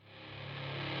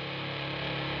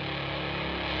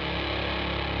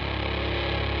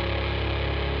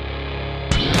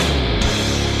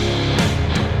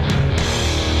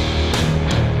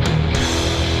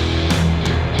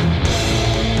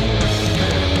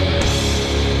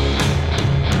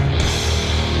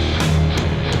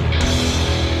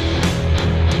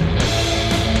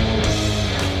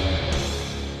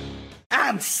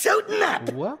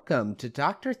Welcome to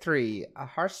Doctor 3, a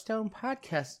Hearthstone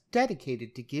podcast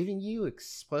dedicated to giving you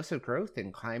explosive growth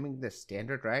and climbing the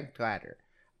standard ranked ladder.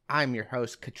 I'm your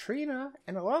host, Katrina,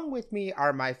 and along with me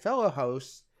are my fellow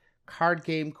hosts, card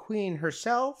game queen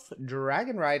herself,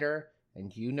 Dragon Rider,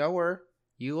 and you know her,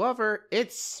 you love her,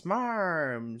 it's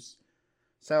Smarms.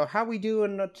 So how we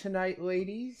doing tonight,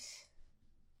 ladies?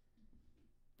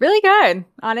 Really good,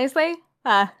 honestly.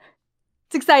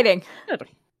 It's exciting. Good.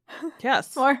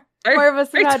 Yes. More of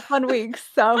us have had fun weeks,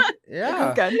 so Yeah.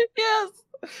 it's good.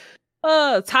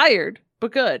 Yes. Tired,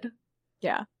 but good.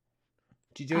 Yeah.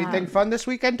 Did you do anything fun this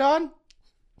weekend, Dawn?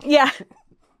 Yeah.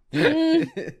 Nah,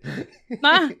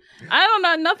 I don't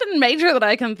know. Nothing major that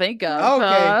I can think of.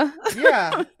 Okay.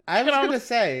 Yeah. I was going to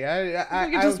say.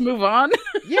 We can just move on.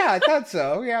 Yeah, I thought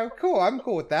so. Yeah, cool. I'm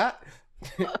cool with that.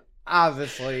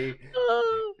 Obviously,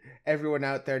 everyone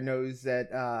out there knows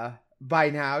that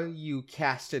by now you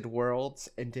casted Worlds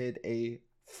and did a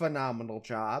phenomenal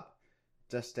job.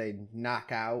 Just a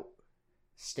knockout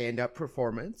stand-up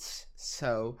performance.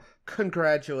 So,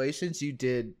 congratulations. You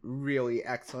did really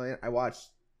excellent. I watched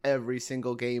every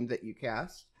single game that you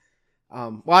cast.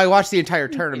 Well, I watched the entire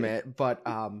tournament, but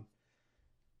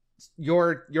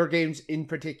your games in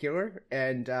particular,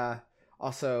 and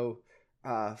also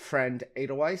friend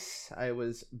Edelweiss. I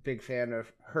was a big fan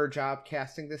of her job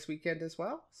casting this weekend as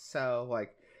well. So,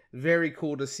 like, very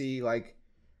cool to see, like,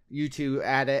 you two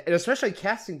at it, and especially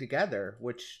casting together,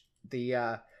 which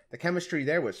the chemistry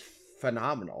there was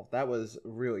phenomenal. That was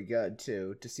really good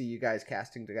too, to see you guys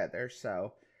casting together.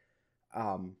 So,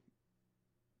 I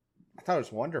thought it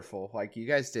was wonderful. Like, you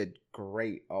guys did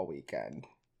great all weekend.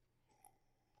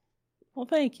 Well,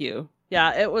 thank you.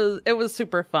 Yeah, it was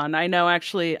super fun. I know,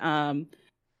 actually,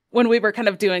 when we were kind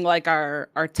of doing like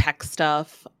our tech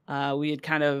stuff, we had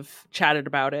kind of chatted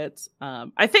about it.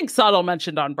 I think Subtle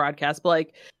mentioned on broadcast, but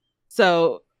like,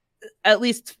 so at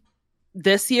least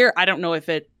this year, I don't know if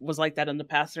it was like that in the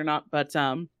past or not, but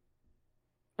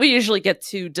we usually get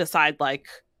to decide like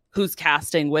who's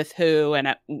casting with who and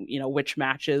at, which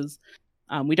matches.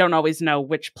 We don't always know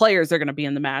which players are going to be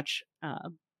in the match.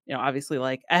 Obviously,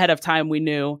 like ahead of time, we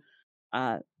knew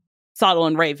Sottle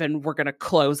and Raven were going to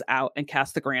close out and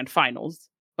cast the grand finals.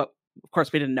 But of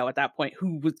course, we didn't know at that point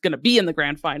who was going to be in the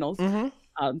grand finals.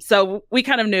 Mm-hmm. So we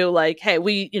kind of knew, like, hey,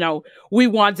 we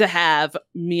want to have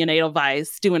me and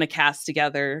Edelweiss doing a cast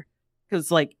together.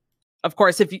 Because, like, of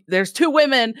course, if there's two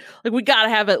women, like, we got to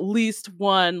have at least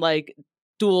one, like,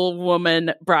 dual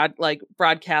woman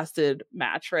broadcasted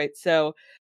match, right? So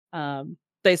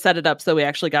they set it up so we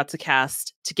actually got to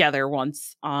cast together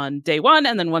once on day one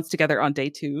and then once together on day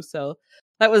two. So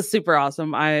that was super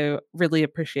awesome. I really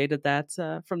appreciated that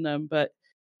from them. But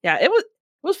yeah, it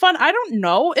was fun. I don't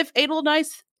know if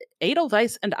Edelweiss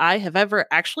and I have ever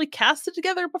actually casted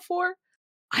together before.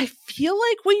 I feel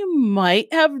like we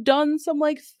might have done some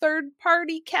like third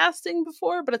party casting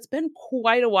before, but it's been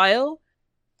quite a while.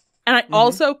 And I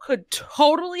also could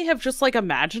totally have just like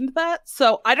imagined that.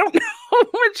 So I don't know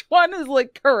which one is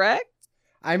like correct.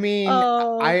 I mean,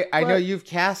 I know you've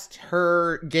cast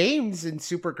her games in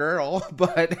Supergirl,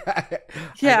 but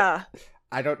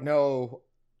I don't know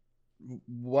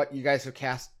what you guys have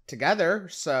cast together.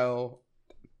 So,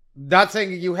 not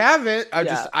saying you haven't.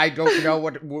 I don't know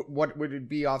what would it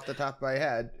be off the top of my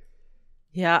head.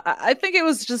 Yeah, I think it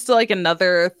was just like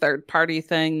another third party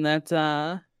thing that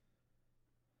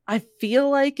I feel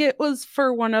like it was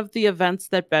for one of the events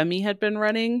that Bemi had been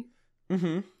running.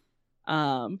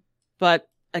 Mm-hmm. But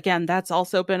again, that's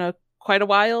also been quite a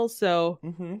while, so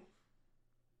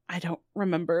I don't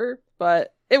remember.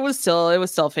 But it was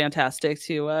still fantastic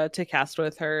to cast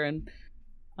with her, and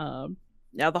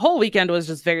the whole weekend was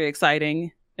just very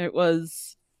exciting. It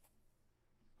was,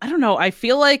 I don't know, I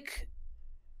feel like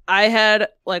I had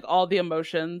like all the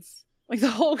emotions like the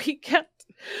whole weekend.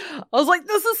 I was like,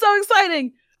 this is so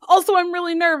exciting. Also, I'm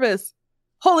really nervous.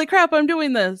 Holy crap, I'm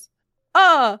doing this.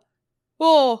 Like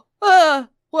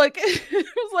it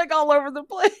was like all over the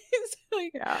place.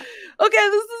 Like, okay,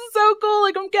 this is so cool.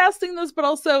 Like, I'm casting this, but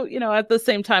also, at the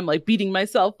same time, like beating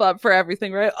myself up for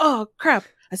everything, right? Oh crap,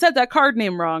 I said that card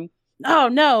name wrong. Oh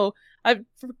no, I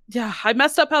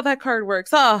messed up how that card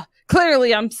works.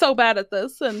 Clearly I'm so bad at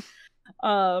this. And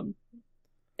I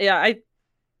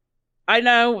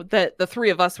know that the three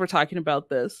of us were talking about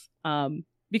this.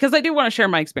 Because I do want to share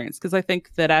my experience, because I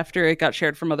think that after it got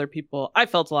shared from other people, I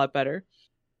felt a lot better.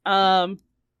 I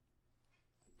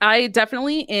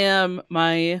definitely am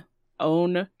my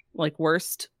own like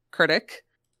worst critic.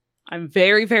 I'm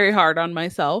very, very hard on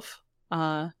myself.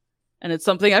 And it's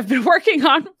something I've been working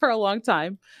on for a long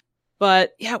time.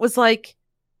 But yeah, it was like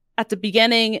at the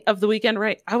beginning of the weekend,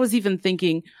 right, I was even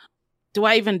thinking, do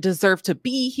I even deserve to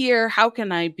be here? How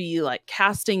can I be like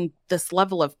casting this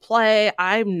level of play?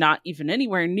 I'm not even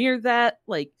anywhere near that.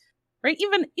 Like, right?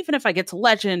 Even if I get to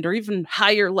legend or even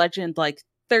higher legend, like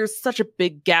there's such a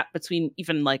big gap between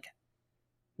even like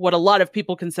what a lot of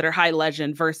people consider high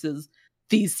legend versus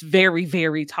these very,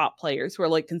 very top players who are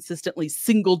like consistently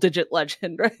single digit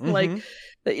legend, right? Like,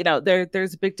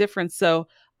 there's a big difference. So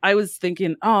I was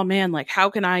thinking, oh man, like how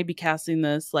can I be casting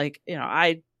this? Like,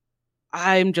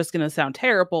 I'm just going to sound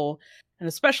terrible. And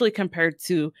especially compared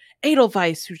to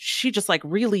Edelweiss, who she just like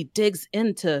really digs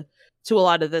into a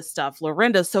lot of this stuff.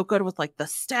 Lorinda's so good with like the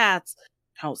stats.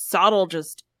 How Sottle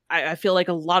just, I feel like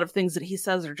a lot of things that he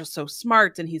says are just so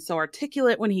smart, and he's so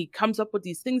articulate when he comes up with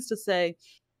these things to say.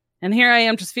 And here I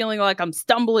am just feeling like I'm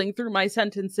stumbling through my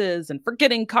sentences and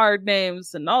forgetting card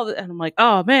names and all that. And I'm like,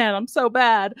 oh man, I'm so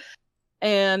bad.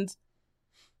 And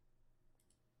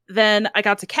then I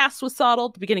got to cast with Sottle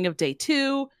at the beginning of day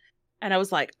 2. And I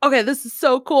was like, okay, this is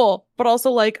so cool. But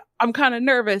also like, I'm kind of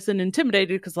nervous and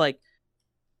intimidated because like,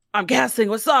 I'm casting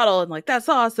with Sottle and like, that's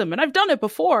awesome. And I've done it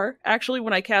before. Actually,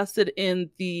 when I casted in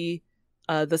the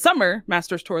summer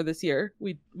Masters Tour this year,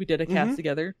 we did a cast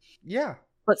together. Yeah.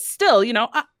 But still,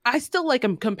 I still like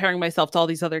am comparing myself to all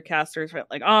these other casters. Right?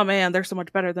 Like, oh man, they're so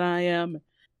much better than I am.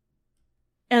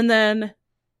 And then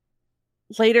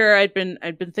later I'd been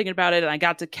thinking about it, and I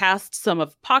got to cast some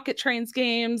of Pocket Train's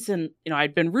games, and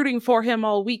I'd been rooting for him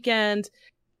all weekend,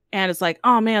 and it's like,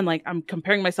 oh man, like I'm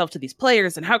comparing myself to these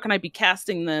players, and how can I be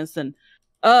casting this? And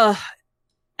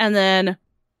then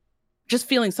just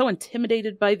feeling so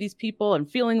intimidated by these people, and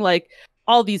feeling like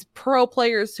all these pro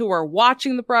players who are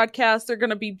watching the broadcast are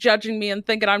going to be judging me and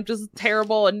thinking I'm just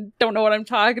terrible and don't know what I'm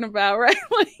talking about, right?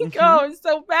 Like, oh, it's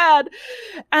so bad.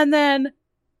 And then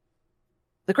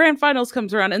the grand finals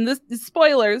comes around, and this is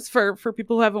spoilers for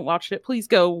people who haven't watched it. Please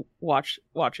go watch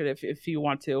it if you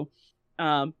want to.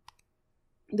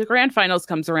 The grand finals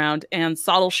comes around, and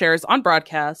Sottle shares on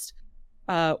broadcast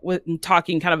with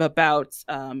talking kind of about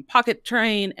Pocket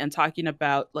Train, and talking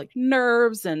about like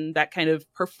nerves and that kind of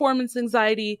performance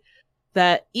anxiety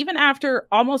that even after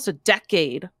almost a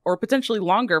decade or potentially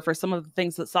longer for some of the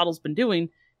things that Sottle's been doing,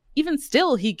 even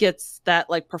still, he gets that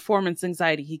like performance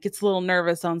anxiety. He gets a little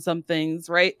nervous on some things,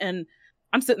 right? And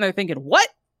I'm sitting there thinking, what?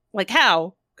 Like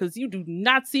how? Because you do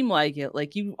not seem like it.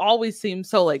 Like you always seem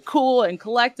so like cool and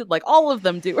collected, like all of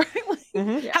them do, right? Like,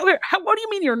 what do you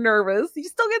mean you're nervous? You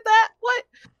still get that? What?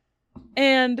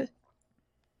 And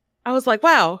I was like,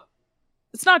 wow,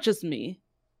 it's not just me.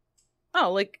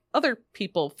 Oh, like other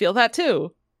people feel that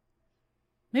too.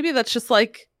 Maybe that's just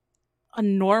like a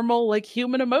normal like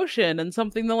human emotion, and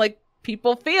something that like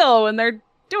people feel when they're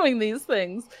doing these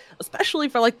things, especially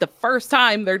for like the first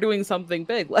time they're doing something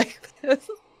big like this.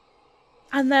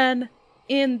 And then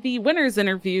in the winner's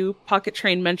interview, Pocket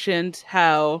Train mentioned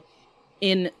how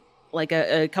in like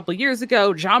a couple years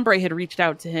ago, Jambray had reached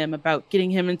out to him about getting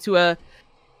him into a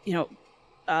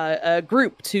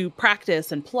group to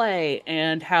practice and play,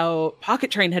 and how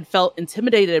Pocket Train had felt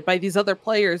intimidated by these other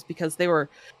players because they were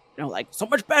like so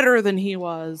much better than he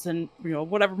was, and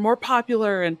whatever, more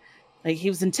popular, and like he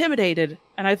was intimidated.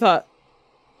 And I thought,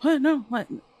 what? No, what?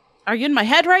 Are you in my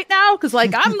head right now? Because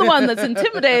like I'm the one that's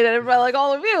intimidated by like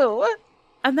all of you. What?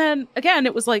 And then again,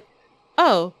 it was like,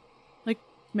 oh, like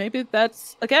maybe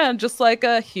that's again just like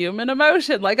a human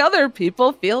emotion. Like other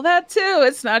people feel that too.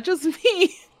 It's not just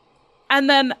me. And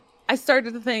then I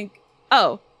started to think,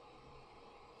 oh,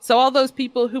 so all those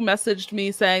people who messaged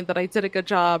me saying that I did a good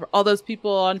job, all those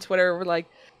people on Twitter were like,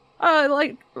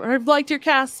 oh, I've liked your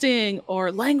casting,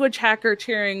 or Language Hacker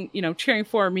cheering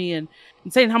for me and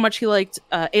saying how much he liked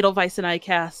Edelweiss and I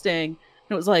casting. And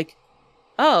it was like,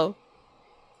 oh,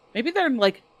 maybe they're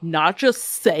like not just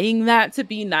saying that to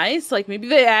be nice. Like maybe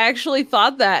they actually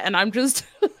thought that, and I'm just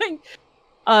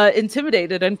like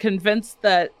intimidated and convinced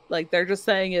that like they're just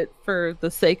saying it for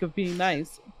the sake of being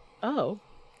nice. Oh,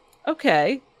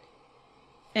 okay.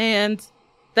 And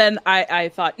then I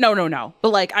thought, no. But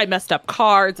like I messed up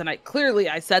cards, and I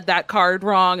said that card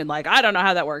wrong, and like I don't know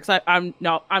how that works. I'm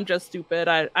just stupid.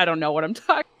 I don't know what I'm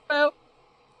talking about.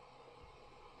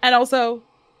 And also,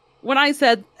 when I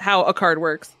said how a card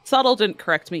works, Sottle didn't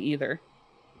correct me either.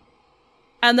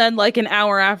 And then like an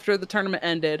hour after the tournament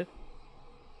ended,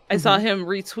 I saw him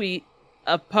retweet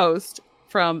a post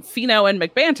from Fino and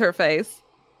McBanterface,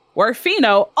 where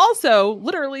Fino also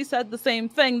literally said the same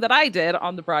thing that I did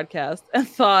on the broadcast, and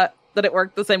thought that it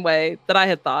worked the same way that I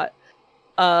had thought,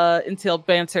 until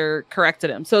Banter corrected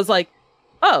him. So it's like,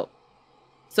 oh,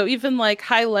 so even like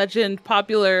high legend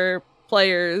popular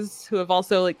players who have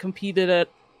also like competed at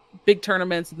big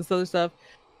tournaments and this other stuff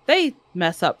they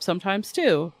mess up sometimes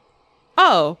too.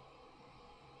 Oh,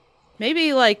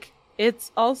 maybe like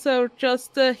it's also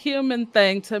just a human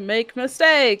thing to make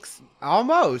mistakes.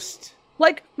 Almost.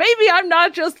 Like, maybe I'm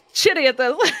not just shitty at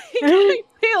this. Like, I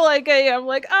feel like I am.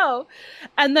 Like, oh.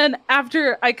 And then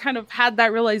after I kind of had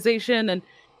that realization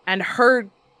and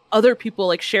heard other people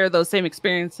like share those same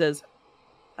experiences,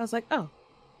 I was like, oh,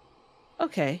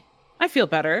 okay. I feel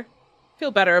better. Feel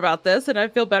better about this, and I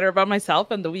feel better about myself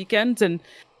and the weekend. And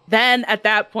then at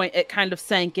that point, it kind of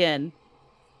sank in.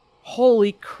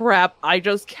 Holy crap, I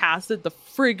just casted the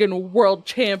friggin' World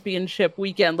Championship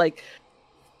weekend. Like,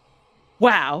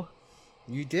 wow.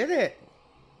 You did it.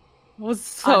 It was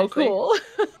so Honestly. Cool.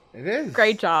 It is.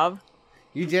 Great job.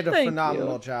 You did a Thank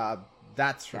phenomenal you. job.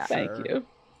 That's for sure. Thank you.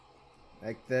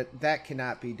 Like that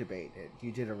cannot be debated.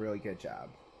 You did a really good job.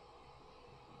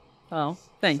 Oh,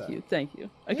 thank So. you. Thank you.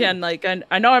 Again, like,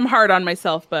 I know I'm hard on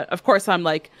myself, but of course I'm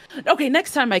like, okay,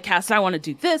 next time I cast, I want to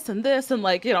do this, and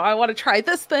like, you know, I want to try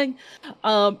this thing.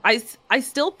 I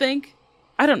still think,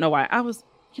 I don't know why, I was,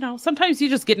 you know, sometimes you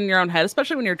just get in your own head,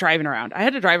 especially when you're driving around. I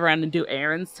had to drive around and do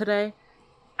errands today,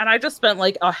 and I just spent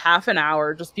like a half an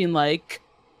hour just being like,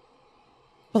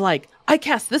 but like, I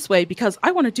cast this way because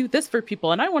I want to do this for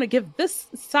people, and I want to give this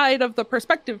side of the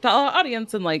perspective to our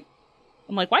audience, and like,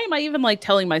 I'm like, why am I even like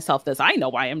telling myself this? I know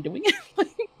why I'm doing it.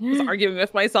 Like, just arguing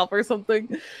with myself or something.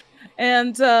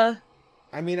 And I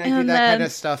mean, I do and that then- kind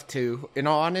of stuff too, in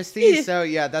all honesty. So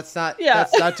yeah, that's not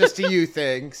just a you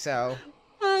thing. So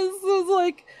I was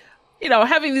like, you know,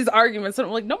 having these arguments, and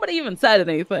I'm like, nobody even said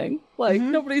anything. Like,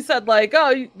 nobody said like,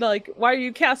 oh, like, why are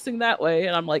you casting that way?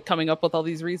 And I'm like coming up with all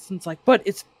these reasons, like, but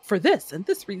it's for this and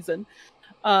this reason.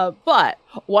 But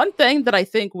one thing that I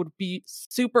think would be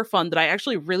super fun that I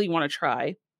actually really want to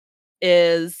try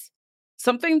is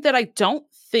something that I don't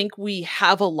think we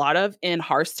have a lot of in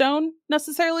Hearthstone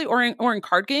necessarily, or in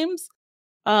card games,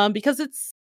 because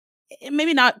it's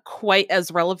maybe not quite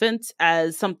as relevant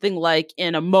as something like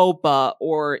in a MOBA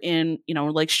or in, you know,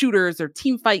 like shooters or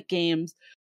team fight games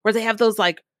where they have those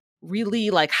like really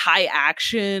like high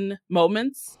action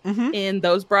moments in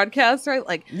those broadcasts, right?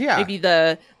 Like maybe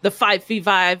the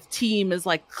 5v5 team is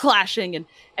like clashing,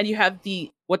 and you have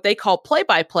the what they call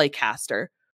play-by-play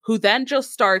caster who then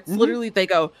just starts literally, they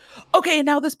go, okay,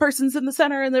 now this person's in the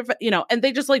center, and they're, you know, and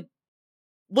they just like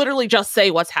literally just say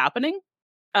what's happening.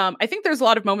 I think there's a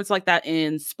lot of moments like that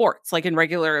in sports, like in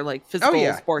regular like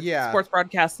physical sports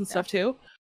broadcasts and stuff too.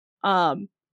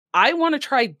 I want to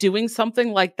try doing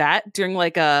something like that during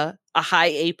like a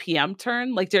high APM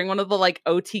turn, like during one of the like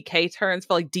OTK turns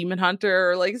for like Demon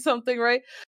Hunter or like something, right?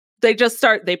 They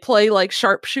play like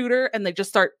sharpshooter, and they just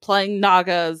start playing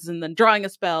Nagas and then drawing a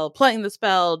spell, playing the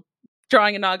spell,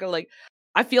 drawing a Naga. Like,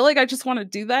 I feel like I just want to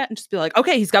do that and just be like,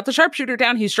 okay, he's got the sharpshooter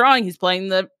down, he's drawing, he's playing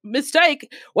the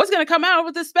mistake. What's going to come out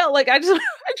with this spell? Like, I just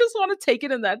want to take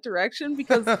it in that direction,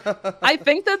 because I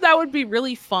think that would be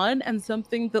really fun and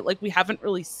something that like we haven't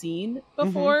really seen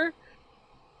before.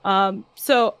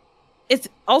 So it's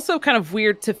also kind of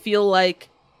weird to feel like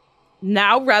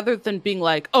now, rather than being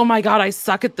like, oh my God, I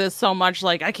suck at this so much,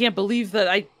 like, I can't believe that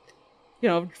I, you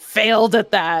know, failed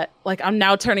at that. Like, I'm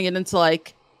now turning it into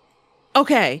like,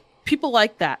 okay, people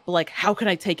like that, but like, how can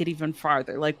I take it even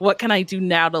farther? Like, what can I do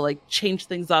now to like change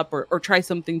things up or try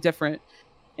something different?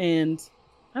 And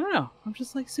I don't know, I'm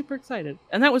just like super excited.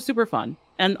 And that was super fun.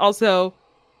 And also,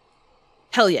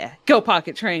 hell yeah, go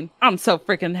Pocket Train. I'm so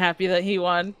freaking happy that he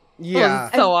won. Yeah.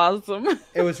 It was so awesome.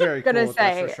 It was very cool Gonna with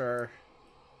that, say, for sure.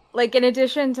 Like, in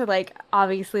addition to like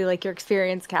obviously like your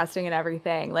experience casting and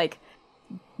everything, like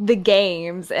the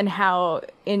games and how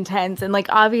intense, and like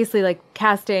obviously like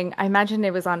casting, I imagine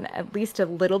it was on at least a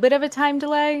little bit of a time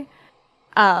delay.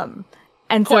 And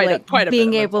Quite so like a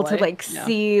being bit of a able to delay. like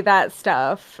see that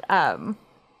stuff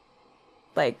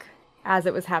like as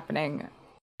it was happening,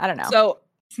 I don't know. So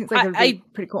seems like it would be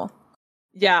pretty cool.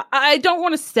 Yeah, I don't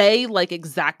want to say like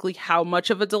exactly how much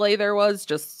of a delay there was,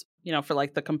 just, you know, for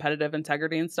like the competitive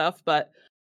integrity and stuff. But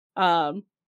I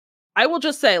will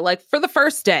just say, like, for the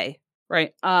first day,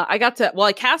 right, I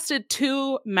casted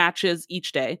 2 matches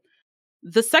each day.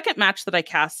 The second match that I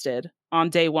casted on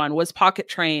day 1 was Pocket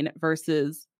Train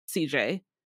versus CJ,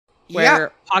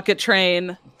 where Pocket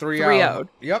Train 3-0'd.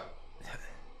 Yep.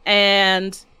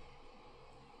 And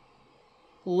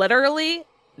literally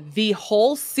the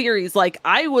whole series, like,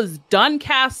 I was done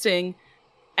casting,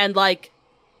 and like,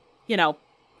 you know,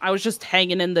 I was just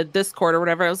hanging in the Discord or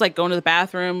whatever. I was like going to the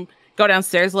bathroom, go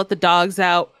downstairs, let the dogs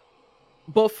out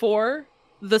before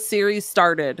the series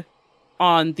started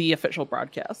on the official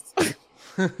broadcast.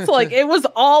 So like, it was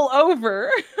all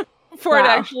over before it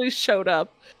actually showed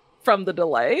up from the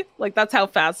delay. Like, that's how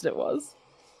fast it was.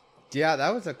 Yeah,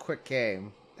 that was a quick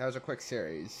game. That was a quick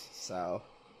series. So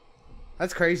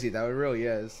that's crazy, though. It really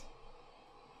is.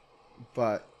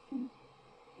 But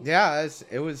yeah,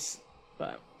 it was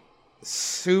But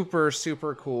super,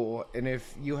 super cool. And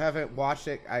if you haven't watched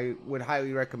it, I would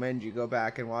highly recommend you go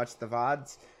back and watch the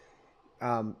VODs.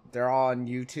 They're all on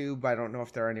YouTube. I don't know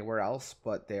if they're anywhere else,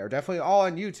 but they are definitely all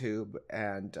on YouTube.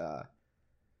 And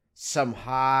some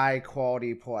high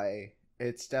quality play.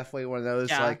 It's definitely one of those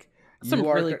like some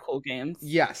really cool games.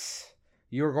 Yes,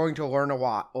 you're going to learn a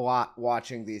lot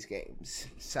watching these games.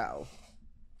 So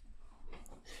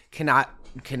cannot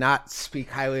speak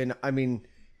highly. I mean,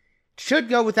 should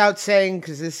go without saying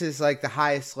because this is like the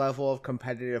highest level of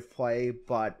competitive play.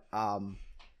 But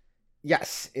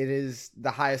yes, it is the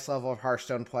highest level of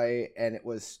Hearthstone play, and it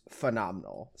was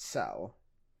phenomenal. So.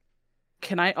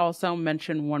 Can I also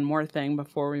mention one more thing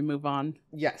before we move on?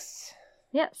 Yes.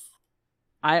 Yes.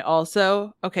 I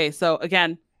also, so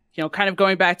again, kind of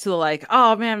going back to the like,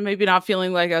 oh man, maybe not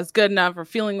feeling like I was good enough or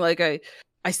feeling like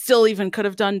I still even could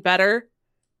have done better.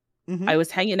 Mm-hmm. I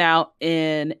was hanging out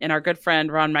in our good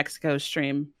friend Ron Mexico's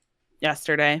stream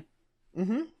yesterday.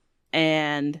 Mm-hmm.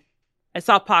 And I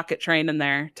saw Pocket Train in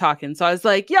there talking. So I was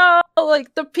like, yo,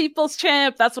 like the people's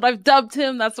champ. That's what I've dubbed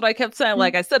him. That's what I kept saying.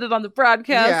 Like I said it on the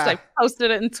broadcast. Yeah. I posted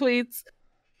it in tweets.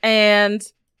 And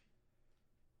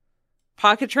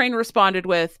Pocket Train responded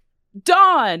with,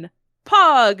 Dawn,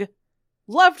 Pug,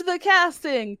 loved the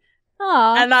casting.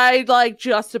 Aww. And I like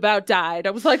just about died.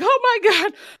 I was like, oh my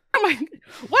God.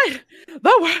 What?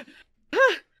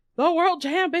 The world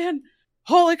champion.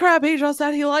 Holy crap, he just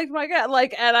said he liked my cat.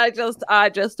 Like, and I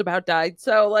just about died.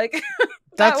 So, like,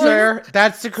 that's fair.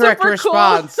 That's the correct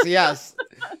response. Cool. Yes.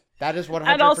 That is 100%.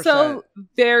 And also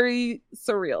very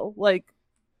surreal. Like,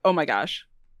 oh my gosh.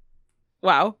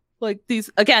 Wow. Like,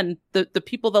 these, again, the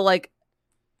people that, like,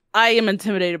 I am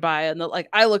intimidated by and that, like,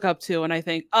 I look up to and I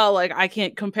think, oh, like, I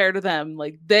can't compare to them.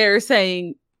 Like, they're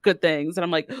saying good things. And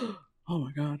I'm like, oh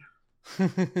my God.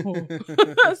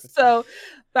 So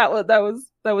that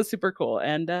was super cool,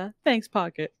 and thanks,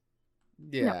 Pocket.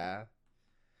 Yeah.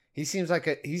 He seems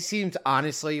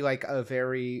honestly like a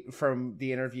very, from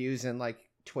the interviews and like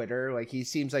Twitter, like he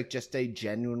seems like just a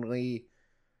genuinely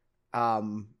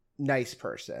nice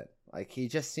person. Like he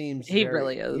just seems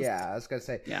really is. Yeah, I was gonna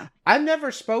say. Yeah, I've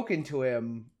never spoken to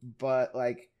him, but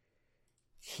like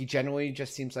he genuinely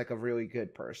just seems like a really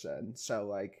good person. So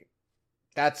like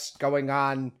that's going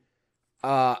on.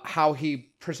 How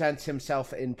he presents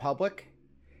himself in public,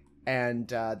 and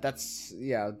that's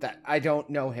that I don't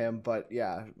know him, but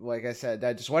yeah, like I said,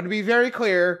 I just want to be very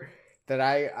clear that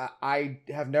I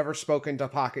have never spoken to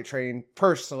Pocket Train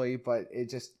personally, but it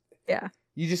just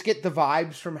you just get the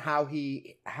vibes from how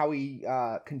he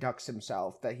conducts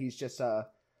himself, that he's just a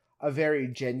very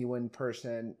genuine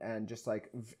person, and just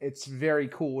like it's very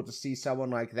cool to see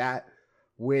someone like that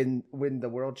win the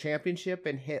world championship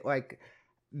and hit like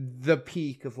the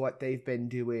peak of what they've been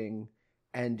doing,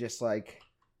 and just like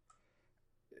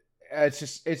it's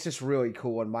just really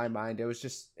cool in my mind. It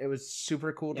was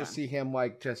super cool to see him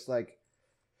like just like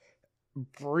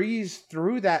breeze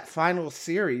through that final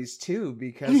series too,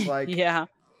 because like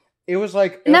it was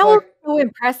like that was so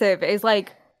impressive. Is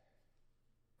like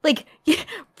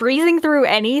breezing through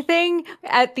anything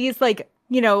at these like,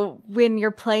 when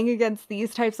you're playing against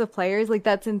these types of players, like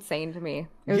that's insane to me.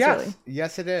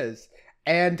 Yes, it is.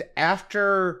 And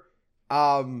after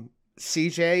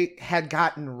CJ had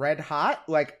gotten red hot,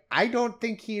 like I don't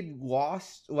think he'd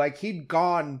lost, like he'd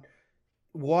won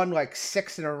like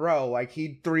 6 in a row, like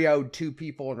he'd 3-0'd 2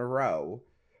 people in a row.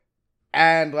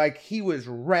 And like he was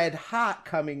red hot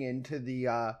coming into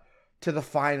the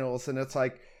finals, and it's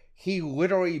like he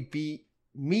literally beat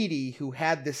Meaty, who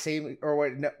had the same, or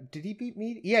what, no, did he beat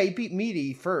Meaty? Yeah, he beat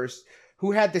Meaty first,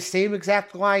 who had the same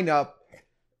exact lineup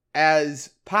as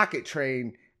Pocket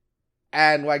Train,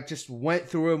 and like just went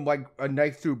through him like a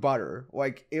knife through butter.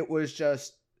 Like it was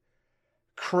just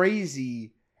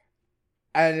crazy.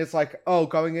 And it's like,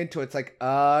 going into it, it's like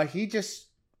he just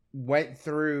went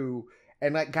through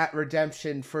and like got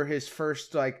redemption for his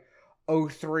first like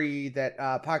 0-3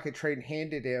 that Pocket Train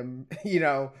handed him,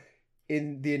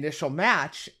 in the initial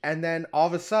match. And then all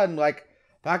of a sudden, like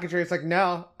Pocket Train's like,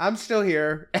 no, I'm still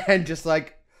here, and just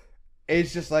like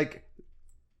it's just like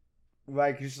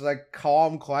he's just like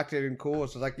calm, collected, and cool.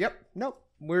 So it's like, yep, nope,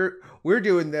 we're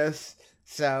doing this.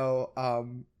 So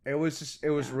it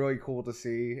was really cool to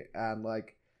see, and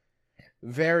like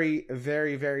very,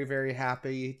 very, very, very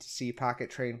happy to see Pocket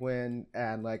Train win,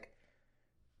 and like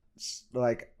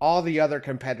all the other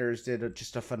competitors did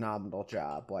just a phenomenal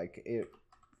job. Like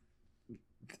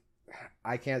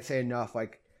I can't say enough.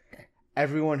 Like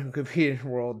everyone who competed in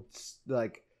Worlds,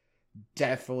 like,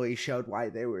 definitely showed why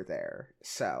they were there.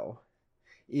 So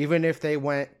even if they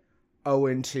went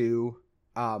 0-2,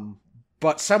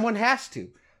 but someone has to.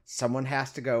 Someone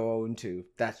has to go 0-2.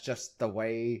 That's just the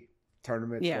way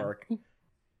tournaments work.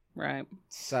 Right.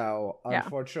 So,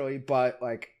 unfortunately, but,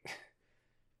 like,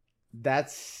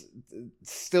 that's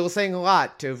still saying a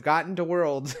lot. To have gotten to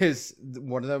Worlds is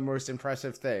one of the most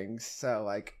impressive things. So,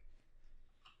 like,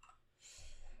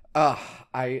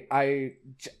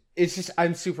 it's just,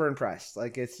 I'm super impressed.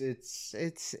 Like, it's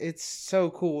so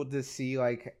cool to see,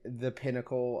 like, the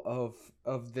pinnacle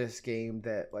of this game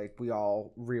that, like, we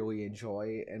all really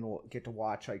enjoy, and we'll get to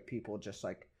watch, like, people just,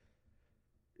 like,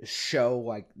 show,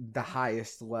 like, the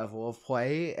highest level of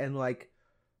play and, like,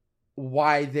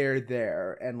 why they're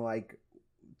there, and, like,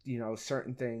 you know,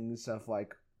 certain things of,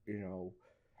 like, you know,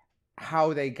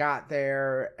 how they got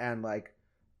there, and, like,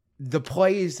 the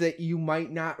plays that you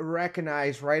might not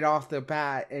recognize right off the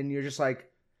bat, and you're just like,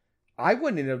 I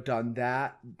wouldn't have done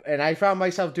that. And I found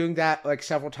myself doing that, like,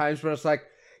 several times, but it's like,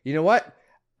 you know what?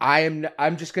 I'm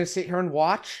just gonna sit here and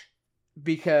watch,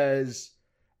 because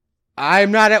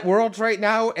I'm not at Worlds right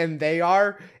now, and they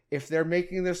are. If they're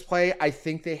making this play, I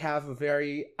think they have a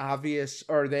very obvious,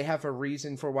 or they have a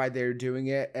reason for why they're doing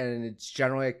it, and it's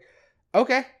generally like,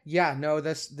 okay, yeah, no,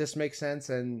 this makes sense,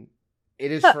 and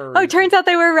it is for a reason. Turns out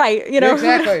they were right, you know?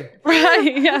 Exactly.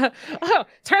 Right, yeah. Oh,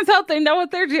 turns out they know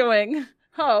what they're doing.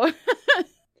 Oh.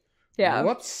 Yeah.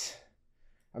 Whoops.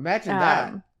 Imagine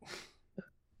that.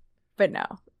 But no.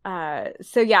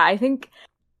 So yeah, I think,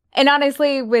 and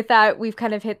honestly, with that, we've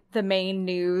kind of hit the main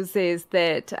news is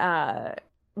that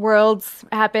Worlds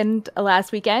happened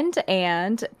last weekend,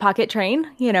 and Pocket Train,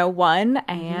 you know, won,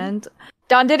 and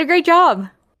Dawn did a great job.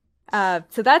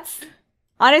 So that's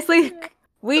honestly,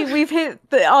 we've hit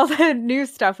all the new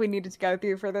stuff we needed to go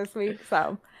through for this week.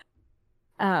 So,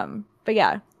 but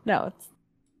yeah, no, it's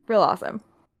real awesome.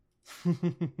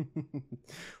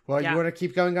 Well, you want to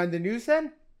keep going on the news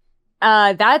then?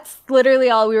 That's literally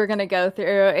all we were gonna go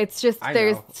through. It's just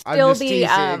there's still all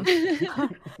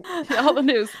the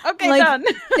news. Okay, like, done.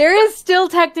 There is still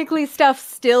technically stuff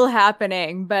still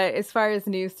happening, but as far as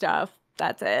new stuff,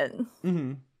 that's it.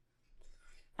 Mm-hmm.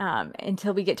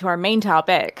 Until we get to our main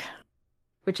topic,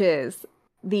 which is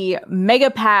the mega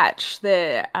patch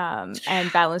that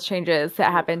and balance changes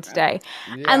that happened today.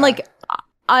 Yeah. And like,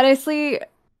 honestly,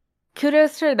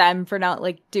 kudos for them for not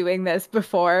like doing this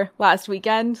before last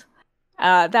weekend.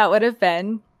 That would have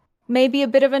been maybe a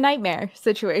bit of a nightmare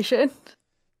situation.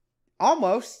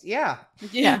 Almost, yeah.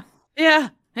 Yeah.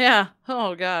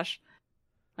 Oh gosh.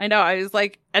 I know. I was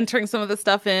like entering some of the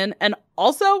stuff in, and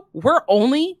also we're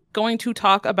only going to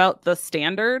talk about the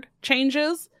standard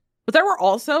changes, but there were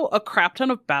also a crap ton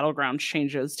of battleground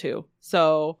changes too.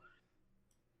 So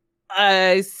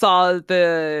I saw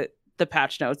the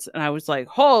patch notes and I was like,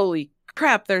 holy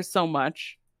crap, there's so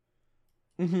much.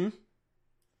 Mm-hmm.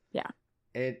 Yeah.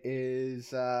 It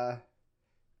is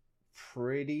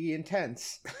pretty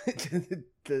intense.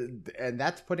 And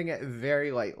that's putting it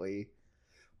very lightly.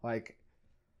 Like,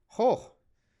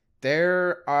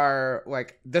 there are,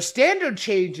 like, the standard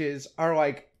changes are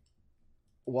like,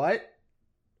 what?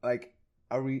 Like,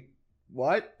 are we,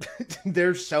 what?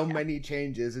 There's so many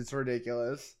changes. It's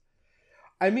ridiculous.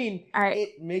 I mean,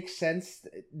 It makes sense,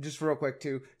 just real quick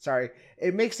too, sorry.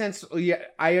 It makes sense, yeah,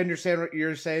 I understand what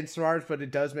you're saying, Smart, but it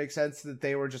does make sense that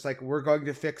they were just like, we're going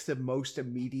to fix the most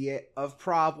immediate of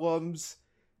problems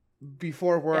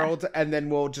before Worlds, and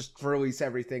then we'll just release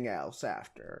everything else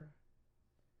after.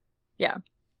 Yeah.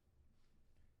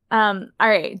 All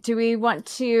right, do we want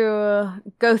to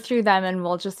go through them and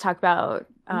we'll just talk about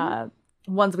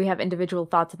ones we have individual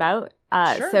thoughts about?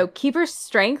 Sure. So Keeper's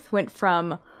Strength went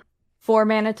from 4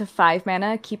 mana to 5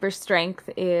 mana. Keeper's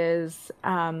Strength is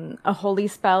a holy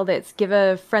spell that's give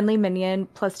a friendly minion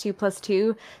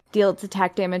 +2/+2, deal its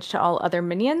attack damage to all other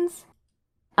minions.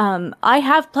 I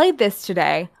have played this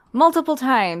today multiple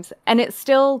times, and it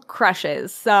still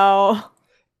crushes, so...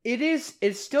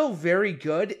 It's still very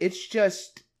good, it's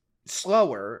just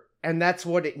slower, and that's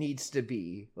what it needs to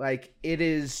be. Like, it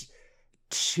is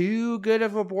too good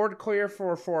of a board clear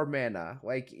for 4 mana.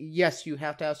 Like, yes, you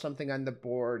have to have something on the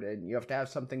board, and you have to have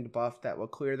something to buff that will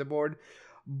clear the board,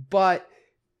 but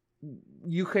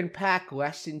you can pack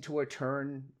less into a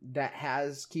turn that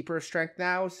has Keeper Strength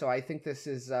now, so I think this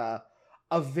is a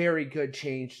very good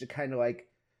change to kind of, like,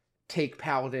 take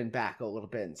Paladin back a little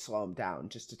bit and slow him down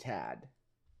just a tad.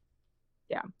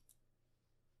 Yeah.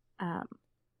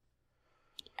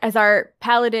 As our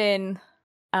Paladin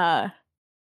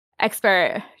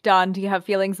expert, Dawn, do you have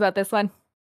feelings about this one?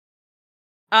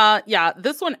 Yeah,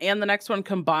 this one and the next one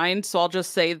combined, so I'll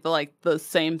just say the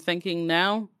same thinking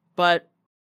now. But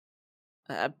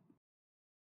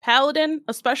Paladin,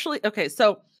 especially, okay,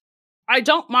 so I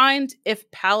don't mind if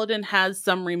Paladin has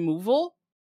some removal,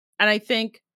 and I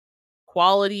think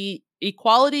equality,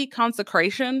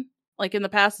 consecration, like in the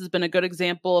past, has been a good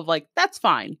example of like that's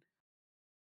fine.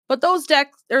 But those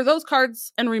decks or those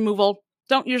cards and removal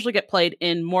don't usually get played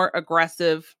in more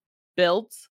aggressive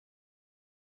builds.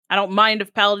 I don't mind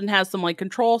if Paladin has some like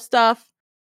control stuff,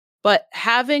 but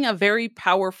having a very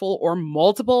powerful or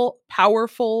multiple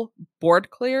powerful board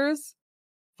clears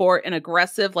for an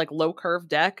aggressive, like low curve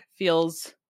deck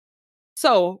feels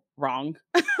so wrong.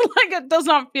 Like it does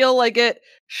not feel like it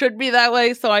should be that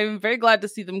way. So I'm very glad to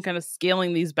see them kind of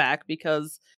scaling these back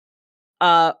because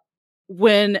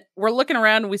when we're looking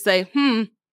around and we say,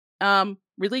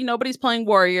 really nobody's playing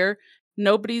warrior,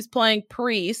 nobody's playing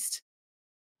priest,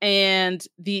 and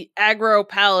the aggro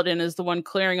paladin is the one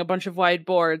clearing a bunch of wide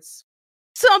boards.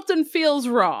 Something feels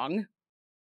wrong.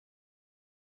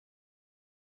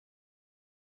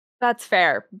 That's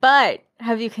fair. But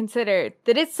have you considered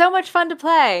that it's so much fun to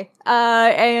play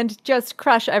and just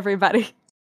crush everybody?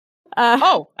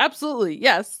 Oh, absolutely.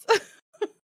 Yes.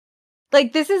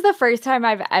 Like this is the first time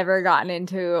I've ever gotten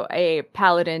into a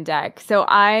paladin deck. So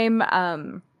I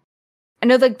know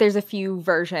like there's a few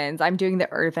versions. I'm doing the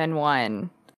earthen one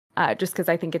just because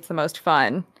I think it's the most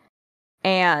fun.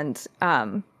 And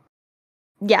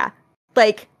yeah,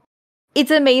 like it's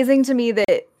amazing to me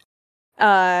that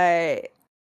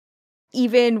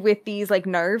even with these like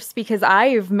nerfs, because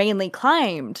I've mainly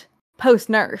climbed post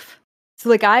nerf. So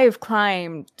like I've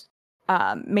climbed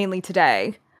mainly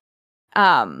today.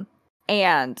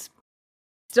 And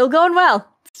still going well,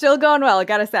 I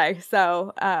gotta say.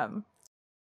 So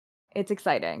it's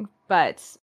exciting.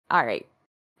 But all right,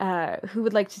 who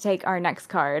would like to take our next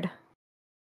card?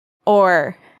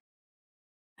 Or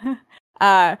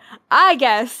I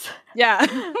guess Yeah.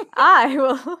 I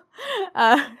will.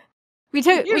 We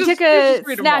took a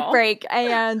snack break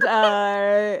and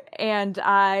I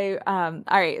all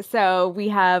right, so we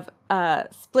have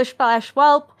Splish Splash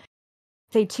Whelp.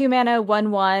 It's a 2-mana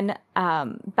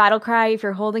 1/1 battle cry. If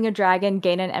you're holding a dragon,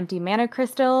 gain an empty mana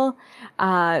crystal.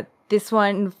 This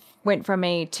one went from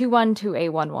a 2/1 to a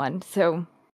 1/1. So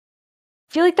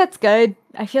I feel like that's good.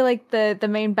 I feel like the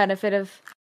main benefit of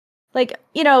like,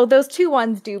 you know, those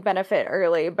 2/1s do benefit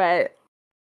early, but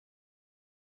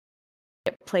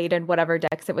it played in whatever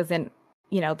decks it was in,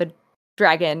 you know, the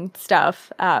dragon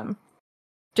stuff.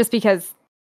 Just because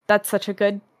that's such a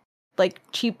good like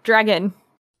cheap dragon.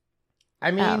 I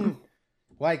mean,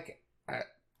 like,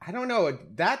 I don't know.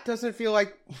 That doesn't feel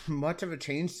like much of a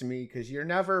change to me because you're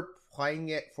never playing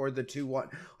it for the 2/1.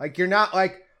 Like, you're not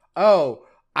like, oh,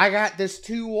 I got this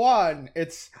 2/1.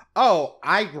 It's, oh,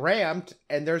 I ramped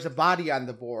and there's a body on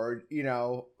the board, you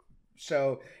know.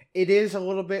 So it is a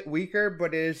little bit weaker,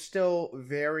 but it is still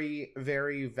very,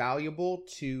 very valuable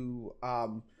to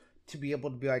be able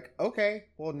to be like, okay,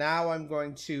 well, now I'm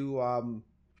going to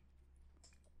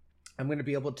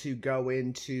be able to go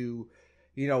into,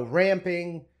 you know,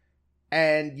 ramping,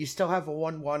 and you still have a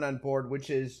 1/1 on board, which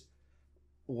is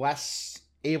less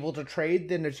able to trade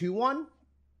than a 2/1,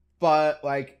 but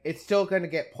like it's still going to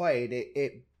get played.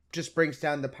 It just brings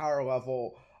down the power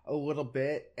level a little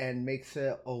bit and makes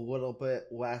it a little bit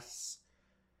less.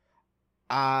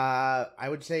 I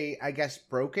would say, I guess,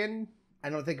 broken. I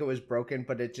don't think it was broken,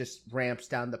 but it just ramps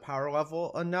down the power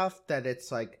level enough that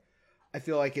it's like, I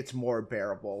feel like it's more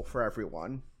bearable for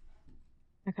everyone.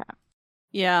 Okay.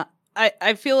 Yeah.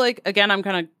 I feel like, again, I'm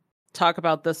going to talk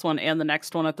about this one and the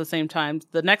next one at the same time.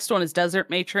 The next one is Desert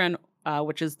Matron,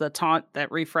 which is the taunt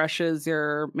that refreshes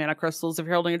your mana crystals if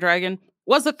you're holding a dragon.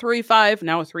 Was a 3/5,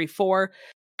 now a 3/4.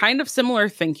 Kind of similar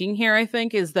thinking here, I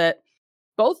think, is that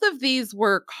both of these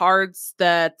were cards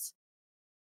that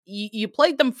you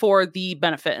played them for the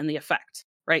benefit and the effect,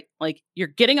 right? Like you're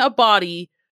getting a body,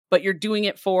 but you're doing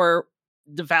it for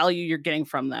the value you're getting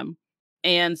from them.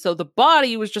 And so the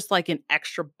body was just like an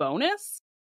extra bonus.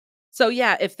 So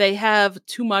yeah, if they have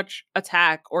too much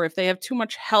attack or if they have too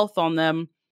much health on them,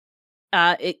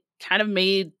 it kind of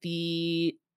made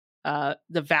the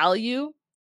value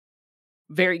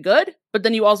very good. But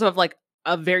then you also have like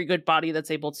a very good body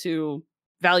that's able to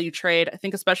value trade. I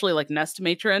think especially like Nest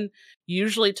Matron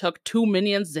usually took 2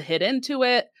 minions to hit into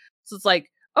it. So it's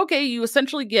like, okay, you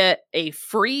essentially get a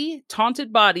free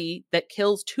taunted body that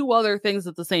kills 2 other things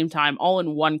at the same time, all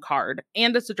in one card.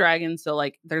 And it's a dragon, so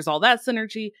like there's all that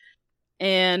synergy.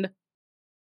 And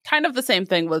kind of the same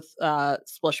thing with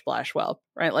Splish Splash Well,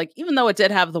 right? Like, even though it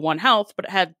did have the 1 health, but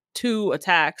it had 2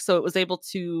 attacks, so it was able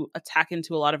to attack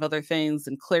into a lot of other things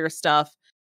and clear stuff.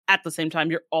 At the same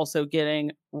time, you're also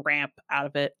getting ramp out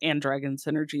of it and dragon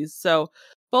synergies. So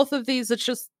both of these, it's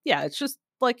just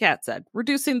like Kat said,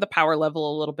 reducing the power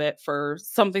level a little bit for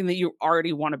something that you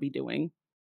already want to be doing.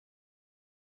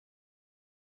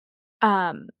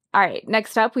 All right,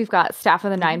 next up, we've got Staff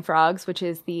of the Nine Frogs, which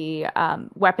is the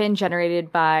weapon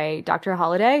generated by Dr.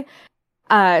 Holiday.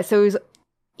 So it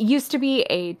used to be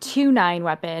a 2/9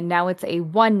 weapon. Now it's a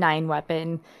 1/9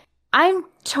 weapon. I'm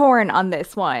torn on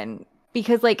this one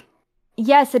because, like,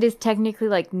 yes, it is technically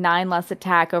like 9 less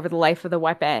attack over the life of the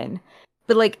weapon.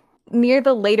 But, like, near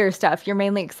the later stuff, you're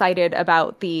mainly excited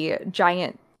about the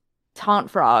giant taunt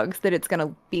frogs that it's going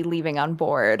to be leaving on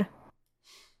board.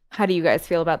 How do you guys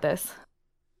feel about this?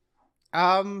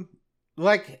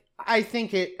 Like, I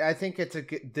think it's a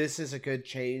good, this is a good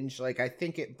change. Like, I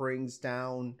think it brings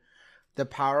down the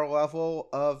power level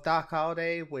of Doc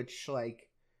Holliday, which, like,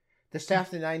 the Staff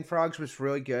of the Nine Frogs was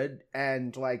really good.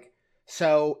 And, like,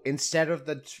 so instead of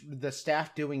the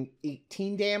staff doing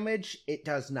 18 damage, it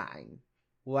does 9.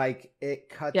 Like, it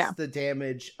cuts the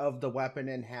damage of the weapon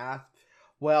in half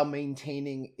while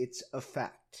maintaining its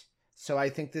effect. So I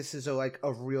think this is a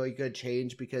really good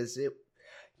change because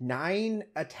 9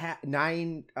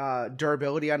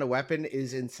 durability on a weapon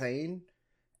is insane.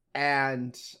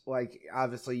 And, like,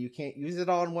 obviously you can't use it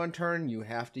all in one turn. You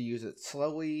have to use it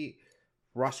slowly.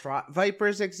 Rust Rot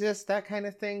Vipers exist, that kind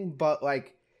of thing. But,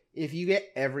 like, if you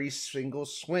get every single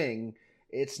swing,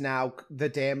 it's now the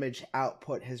damage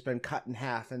output has been cut in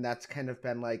half. And that's kind of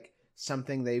been, like,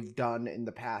 something they've done in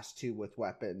the past too with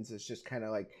weapons. It's just kind of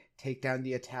like take down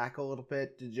the attack a little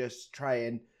bit to just try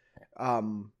and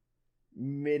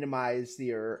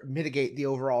mitigate the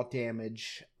overall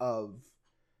damage of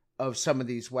some of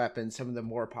these weapons, some of the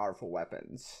more powerful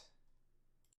weapons.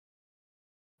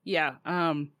 Yeah,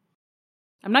 I'm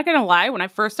not gonna lie, when I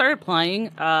first started playing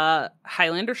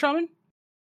Highlander Shaman,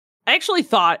 I actually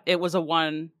thought it was a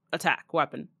 1 attack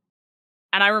weapon.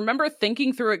 And I remember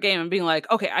thinking through a game and being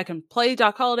like, okay, I can play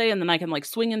Doc Holliday and then I can, like,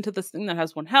 swing into this thing that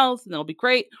has 1 health and it'll be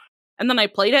great. And then I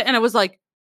played it and I was like,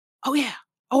 oh yeah,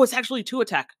 it's actually 2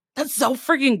 attack. That's so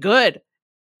freaking good.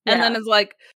 Yeah. And then it's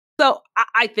like, so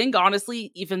I think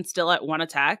honestly, even still at 1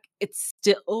 attack, it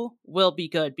still will be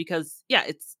good because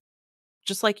it's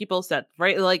just like you both said,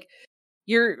 right? Like,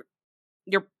 you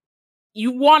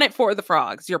want it for the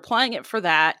frogs. You're playing it for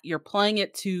that. You're playing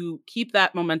it to keep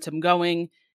that momentum going.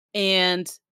 And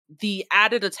the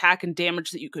added attack and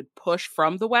damage that you could push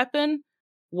from the weapon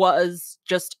was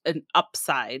just an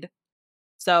upside.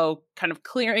 So kind of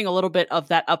clearing a little bit of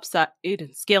that upside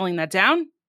and scaling that down,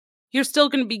 you're still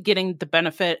going to be getting the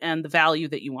benefit and the value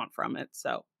that you want from it.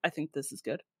 So I think this is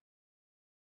good.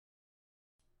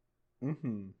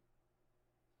 Mm-hmm.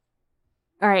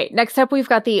 All right, next up we've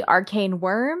got the Arcane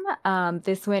Worm.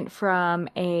 This went from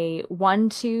a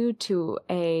 1/2 to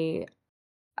a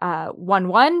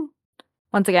 1/1.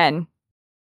 Once again,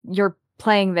 you're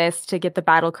playing this to get the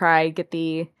battle cry, get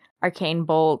the arcane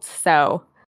bolt, so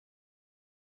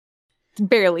it's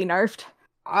barely nerfed.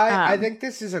 I think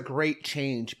this is a great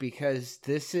change because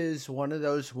this is one of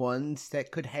those ones that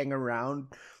could hang around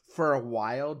for a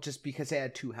while just because it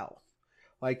had 2 health.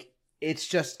 Like, it's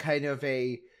just kind of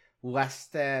a less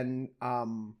than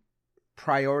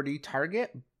priority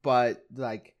target, but,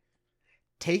 like,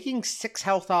 taking 6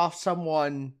 health off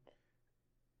someone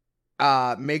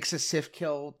makes a Sif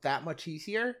kill that much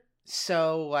easier.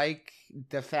 So, like,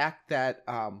 the fact that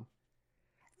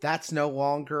that's no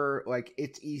longer, like,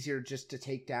 it's easier just to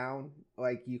take down.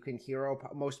 Like, you can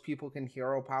most people can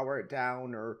hero power it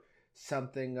down or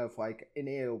something of, like, an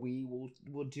AoE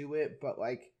will do it. But,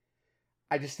 like,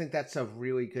 I just think that's a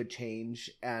really good change.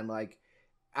 And, like,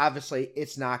 obviously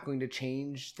it's not going to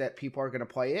change that people are going to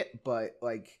play it. But,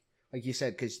 like you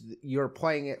said, because you're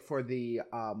playing it for the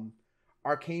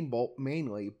Arcane Bolt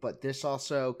mainly, but this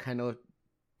also kind of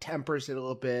tempers it a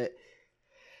little bit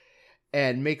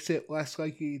and makes it less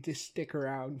likely to stick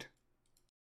around.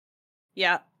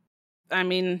 Yeah. I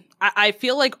mean, I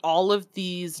feel like all of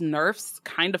these nerfs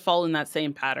kind of fall in that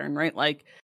same pattern, right? Like,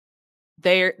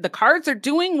 the cards are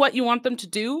doing what you want them to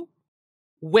do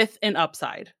with an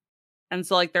upside. And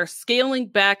so, like, they're scaling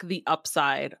back the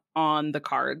upside on the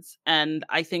cards. And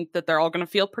I think that they're all going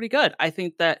to feel pretty good. I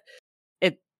think that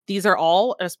these are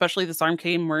all, especially this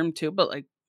Arcane Worm too, but, like,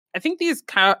 I think these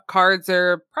cards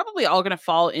are probably all going to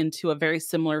fall into a very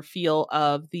similar feel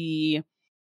of the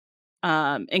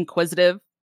Inquisitive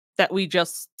that we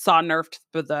just saw nerfed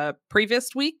for the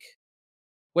previous week,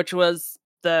 which was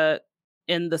the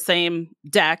in the same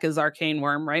deck as Arcane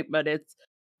Worm, right? But it's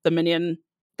the minion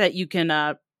that you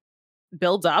can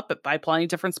build up by playing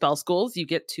different spell schools. You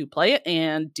get to play it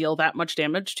and deal that much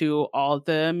damage to all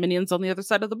the minions on the other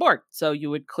side of the board. So you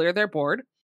would clear their board.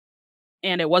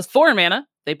 And it was 4 mana.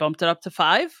 They bumped it up to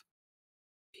 5.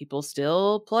 People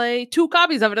still play 2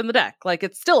 copies of it in the deck. Like,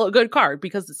 it's still a good card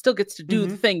because it still gets to do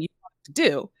the thing you want it to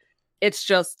do. It's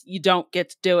just you don't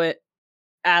get to do it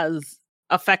as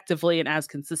effectively and as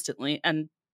consistently. And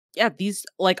yeah, these,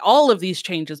 like, all of these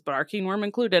changes, but Arcane Worm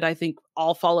included, I think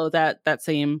all follow that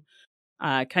same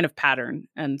kind of pattern.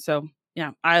 And so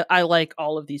yeah, I like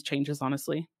all of these changes,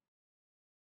 honestly.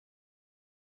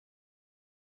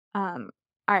 All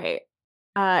right.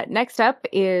 Next up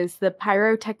is the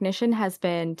Pyrotechnician has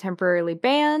been temporarily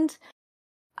banned.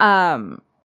 And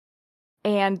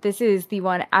this is the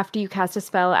one after you cast a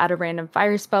spell, add a random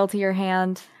fire spell to your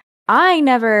hand. I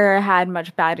never had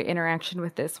much bad interaction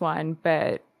with this one,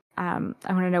 but I want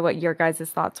to know what your guys'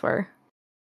 thoughts were.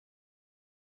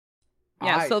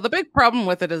 Yeah, so the big problem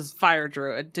with it is Fire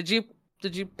Druid. Did you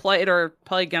play it or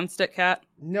play against it, Kat?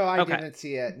 No, I didn't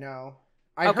see it. No,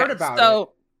 I heard about it.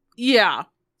 So yeah.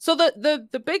 So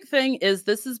the big thing is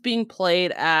this is being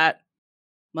played at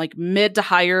like mid to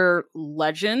higher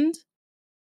legend.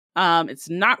 It's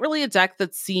not really a deck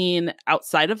that's seen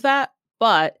outside of that,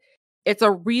 but it's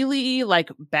a really like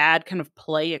bad kind of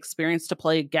play experience to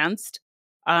play against.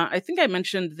 I think I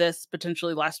mentioned this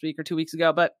potentially last week or 2 weeks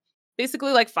ago, but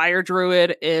basically like Fire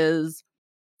Druid it's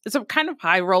a kind of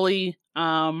high rolly,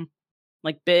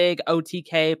 like big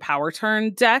OTK power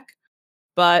turn deck.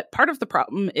 But part of the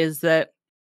problem is that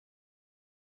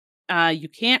you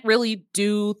can't really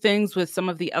do things with some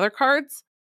of the other cards.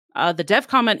 The dev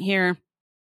comment here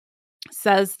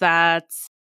says that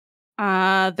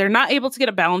they're not able to get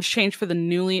a balance change for the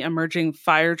newly emerging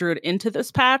Fire Druid into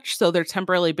this patch, so they're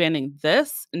temporarily banning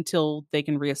this until they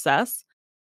can reassess.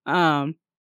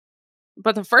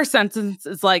 But the first sentence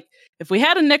is like, if we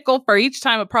had a nickel for each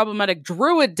time a problematic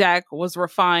Druid deck was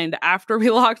refined after we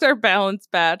locked our balance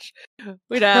patch,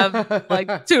 we'd have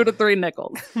like 2 to 3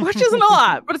 nickels, which isn't a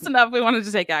lot, but it's enough. We wanted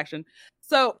to take action.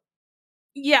 So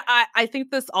yeah, I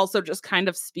think this also just kind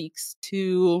of speaks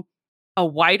to a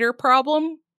wider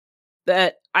problem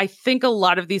that I think a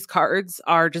lot of these cards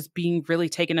are just being really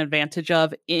taken advantage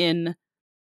of in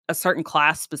a certain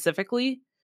class specifically.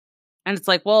 And it's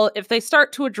like, well, if they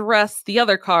start to address the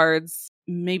other cards,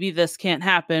 maybe this can't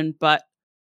happen, but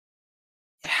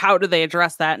how do they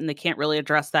address that? And they can't really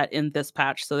address that in this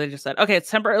patch. So they just said, okay,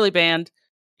 it's temporarily banned.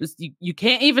 Just you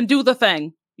can't even do the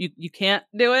thing. You can't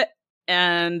do it,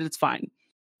 and it's fine.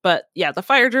 But yeah, the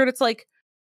Fire Druid, it's like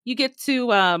you get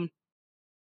to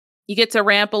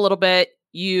ramp a little bit.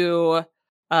 You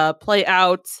play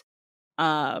out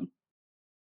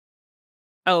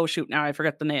oh shoot, now I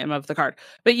forget the name of the card.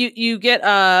 But you get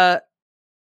at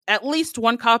least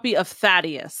 1 copy of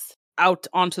Thaddeus out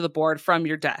onto the board from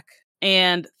your deck.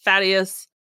 And Thaddeus,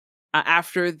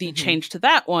 after the change to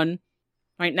that one,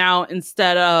 right now,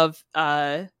 instead of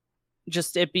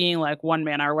just it being like 1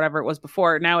 mana or whatever it was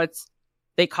before, now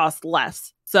they cost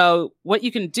less. So what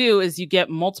you can do is you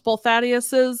get multiple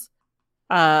Thaddeus's,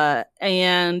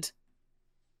 and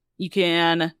you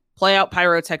can play out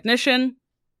Pyrotechnician.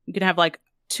 You can have like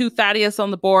 2 Thaddeus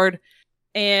on the board,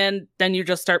 and then you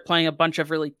just start playing a bunch of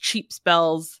really cheap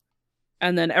spells.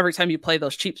 And then every time you play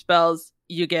those cheap spells,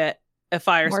 you get a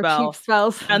fire spell. Cheap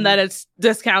spells. And then it's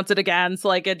discounted again. So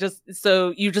like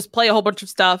so you just play a whole bunch of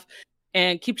stuff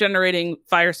and keep generating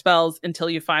fire spells until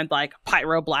you find like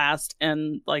Pyroblast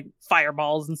and like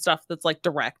fireballs and stuff that's like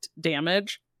direct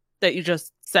damage that you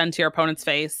just send to your opponent's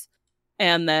face.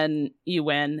 And then you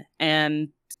win. And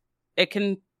it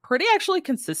can pretty actually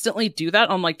consistently do that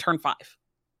on like turn 5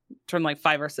 like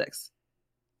 5 or 6.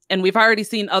 And we've already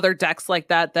seen other decks like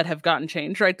that have gotten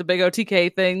changed, right? The big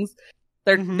OTK things,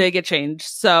 they get changed.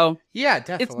 So yeah,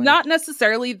 definitely. It's not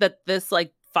necessarily that this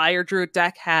like Fire Druid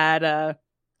deck had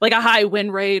like a high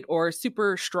win rate or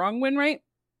super strong win rate,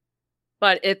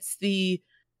 but it's the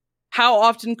how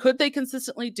often could they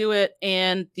consistently do it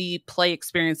and the play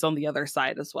experience on the other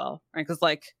side as well, right? Because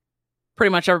like pretty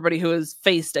much everybody who is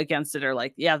faced against it are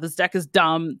like, yeah, this deck is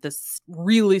dumb. This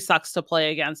really sucks to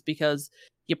play against because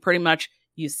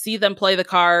you see them play the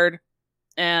card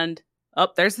and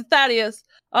there's the Thaddeus.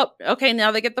 Okay,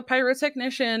 now they get the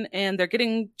Pyrotechnician and they're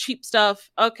getting cheap stuff.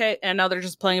 Okay, and now they're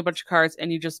just playing a bunch of cards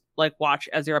and you just like watch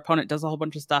as your opponent does a whole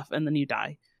bunch of stuff and then you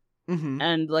die.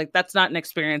 And like that's not an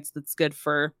experience that's good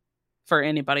for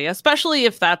anybody, especially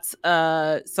if that's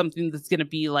something that's going to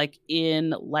be like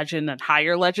in Legend and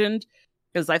higher Legend.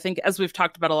 Because I think, as we've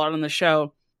talked about a lot on the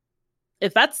show,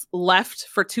 if that's left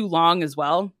for too long as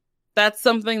well, that's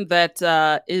something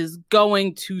that is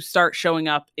going to start showing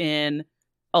up in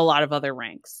a lot of other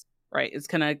ranks, right? It's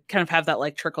going to kind of have that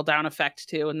like trickle down effect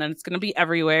too. And then it's going to be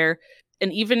everywhere.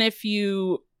 And even if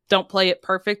you don't play it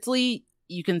perfectly,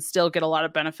 you can still get a lot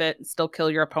of benefit and still kill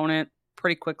your opponent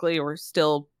pretty quickly or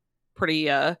still pretty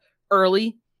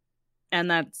early. And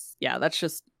that's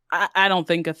just, I don't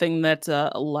think a thing that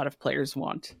a lot of players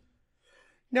want.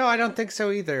 No, I don't think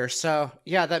so either. So,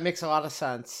 yeah, that makes a lot of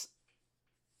sense.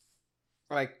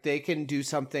 Like, they can do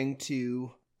something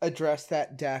to address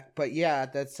that deck. But yeah,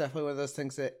 that's definitely one of those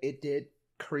things that it did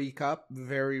creak up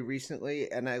very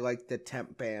recently. And I like the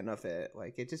temp ban of it.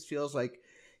 Like, it just feels like,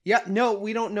 yeah, no,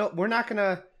 we don't know.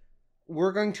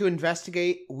 We're going to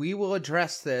investigate. We will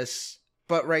address this.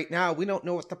 But right now, we don't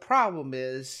know what the problem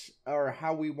is or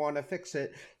how we want to fix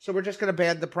it. So we're just going to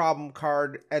ban the problem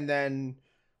card. And then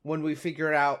when we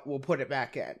figure it out, we'll put it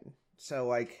back in. So,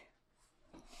 like...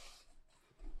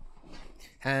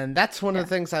 And that's one of the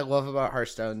things I love about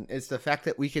Hearthstone is the fact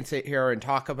that we can sit here and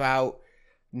talk about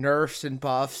nerfs and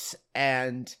buffs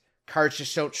and cards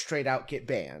just don't straight out get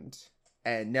banned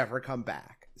and never come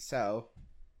back. So,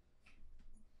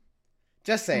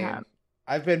 just saying. Yeah.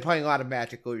 I've been playing a lot of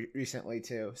Magic recently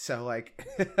too. So, like,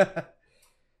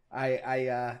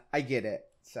 I get it.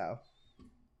 So.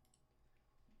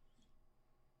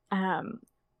 All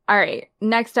right.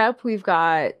 Next up, we've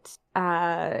got...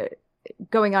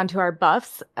 going on to our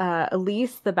buffs,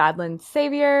 Elise, the Badlands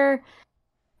Savior.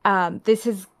 This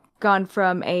has gone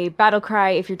from a battle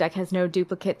cry, if your deck has no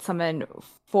duplicate, summon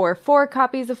 4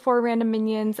 copies of 4 random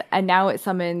minions, and now it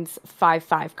summons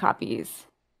 5 copies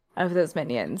of those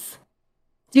minions.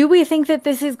 Do we think that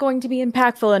this is going to be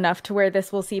impactful enough to where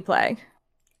this will see play?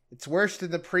 It's worse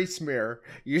than the Priest Mirror.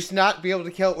 You used to not be able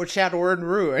to kill it with Shadow Word and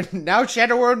Ruin. Now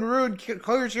Shadow Word and Ruin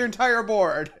clears your entire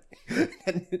board.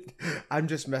 I'm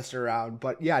just messing around.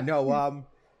 But yeah, no,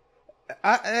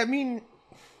 I mean,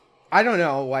 I don't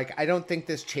know. Like, I don't think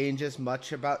this changes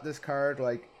much about this card.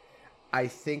 Like, I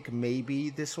think maybe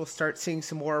this will start seeing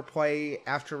some more play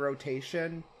after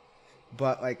rotation.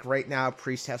 But, like, right now,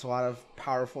 Priest has a lot of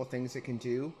powerful things it can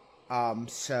do.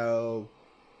 So,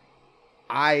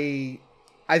 I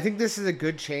think this is a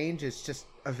good change. It's just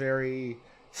a very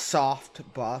soft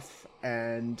buff,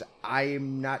 and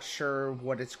I'm not sure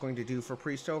what it's going to do for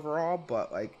Priest overall,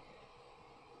 but, like,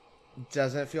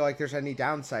 doesn't feel like there's any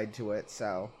downside to it,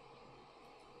 so.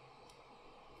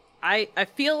 I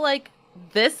feel like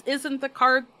this isn't the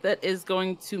card that is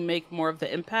going to make more of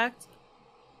the impact.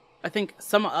 I think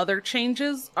some other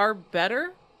changes are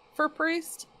better for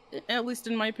Priest, at least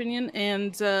in my opinion,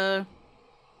 and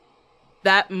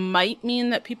that might mean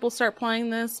that people start playing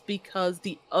this because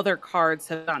the other cards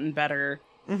have gotten better.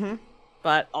 Mm-hmm.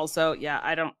 But also, yeah,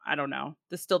 I don't know.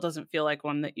 This still doesn't feel like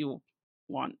one that you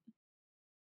want.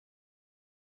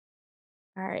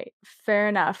 All right, fair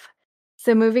enough.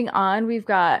 So moving on, we've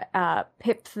got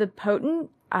Pip the Potent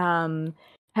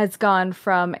has gone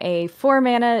from a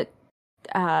 4-mana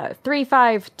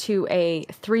 3/5 to a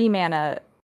 3-mana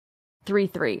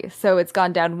 3/3. So it's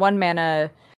gone down 1 mana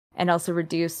and also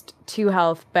reduced 2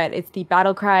 health, but it's the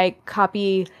Battle Cry,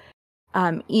 copy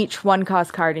each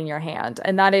 1-cost card in your hand.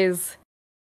 And that is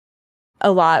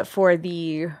a lot for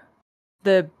the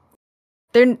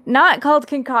they're not called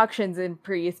concoctions in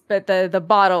Priest, but the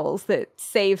bottles that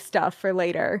save stuff for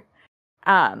later.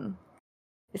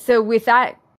 So with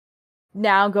that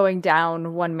now going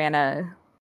down 1 mana,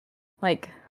 like,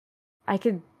 I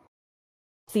could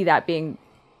see that being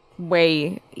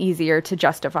way easier to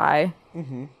justify.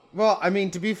 Mm-hmm. Well, I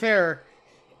mean, to be fair,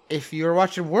 if you're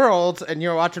watching Worlds and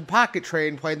you're watching Pocket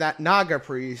Train playing that Naga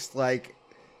Priest, like,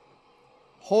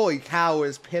 holy cow,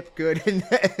 is Pip good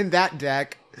in that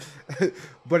deck.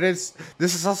 But this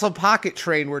is also Pocket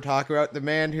Train we're talking about, the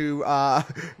man who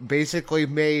basically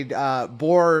made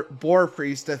Boar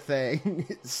Priest a thing.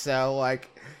 So, like,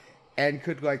 and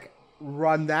could, like,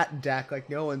 run that deck like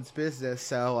no one's business.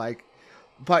 So, like,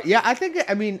 but yeah,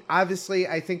 I mean, obviously,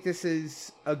 I think this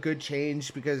is a good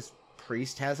change because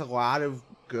Priest has a lot of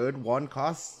good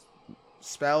 1-cost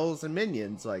spells and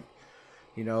minions, like,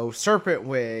 you know, Serpent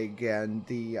Wig and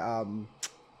the,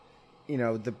 you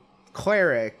know, the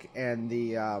Cleric and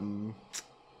the,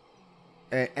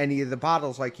 any of the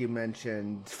bottles, like you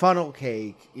mentioned, Funnel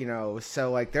Cake, you know,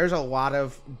 so, like, there's a lot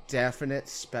of definite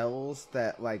spells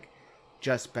that, like,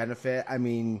 just benefit. I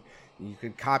mean, you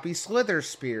could copy Slither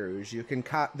Spears. You can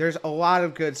there's a lot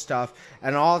of good stuff,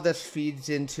 and all of this feeds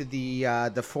into the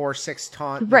 4/6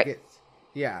 taunt. Right.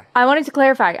 Yeah. I wanted to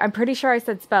clarify. I'm pretty sure I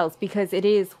said spells because it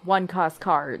is 1-cost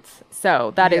cards.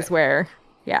 So that is where,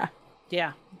 yeah.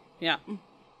 Yeah. Yeah.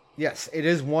 Yes, it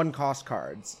is 1-cost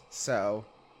cards. So,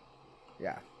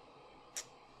 yeah.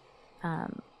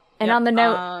 And on the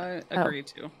note, I agree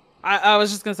too. I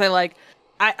was just gonna say, like,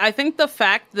 I think the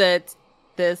fact that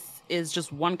this is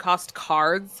just 1-cost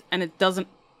cards and it doesn't,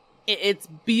 it's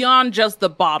beyond just the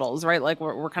bottles, right? Like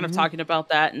we're kind of talking about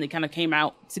that, and they kind of came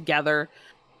out together.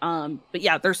 But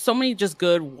yeah, there's so many just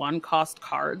good 1-cost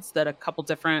cards that a couple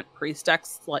different priest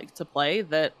decks like to play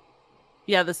that,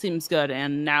 yeah, this seems good.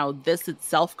 And now this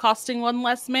itself costing 1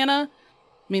 less mana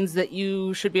means that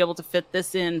you should be able to fit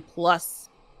this in plus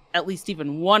at least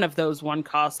even one of those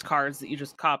 1-cost cards that you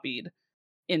just copied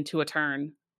into a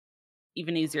turn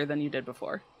even easier than you did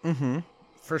before.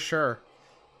 For sure.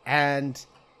 And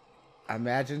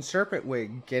imagine Serpent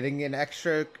Wing getting an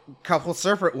extra couple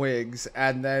Serpent Wings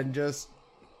and then just,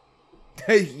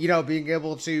 being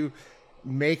able to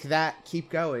make that keep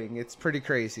going. It's pretty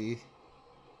crazy.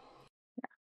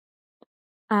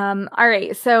 All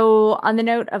right. So on the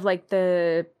note of like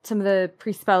some of the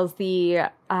pre-spells, the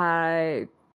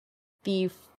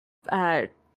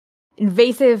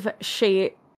invasive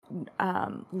shade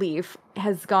leaf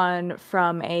has gone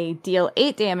from a deal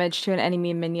 8 damage to an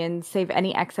enemy minion, save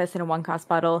any excess in a 1-cost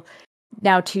bottle,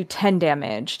 now to 10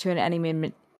 damage to an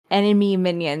enemy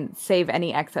minion, save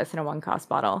any excess in a 1-cost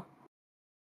bottle.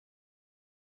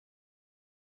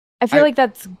 I feel like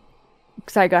that's...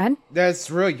 Sorry, go ahead. That's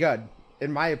really good.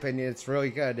 In my opinion, it's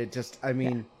really good. It just,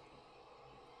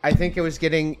 I think it was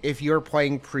getting, if you're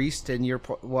playing Priest and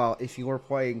if you were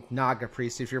playing Naga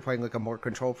Priest, if you're playing like a more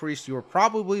control Priest, you were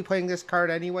probably playing this card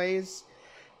anyways.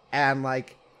 And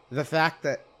like the fact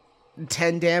that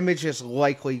 10 damage is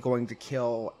likely going to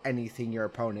kill anything your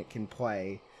opponent can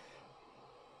play.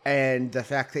 And the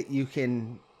fact that you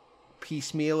can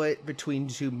piecemeal it between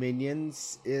 2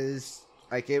 minions is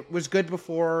like, it was good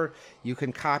before. You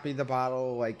can copy the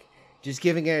bottle, like just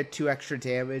giving it 2 extra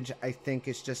damage, I think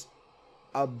is just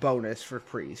a bonus for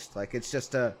Priest. Like it's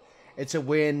a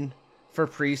win for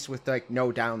Priest with like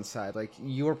no downside. Like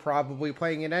you were probably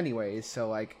playing it anyways, so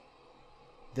like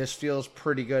this feels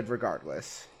pretty good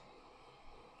regardless.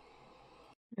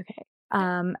 Okay.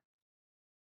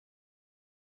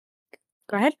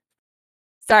 Go ahead.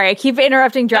 Sorry, I keep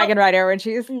interrupting Dragon Rider when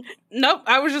she's... Nope,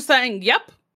 I was just saying, yep.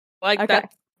 Like okay.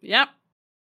 that. Yep.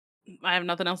 I have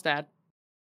nothing else to add.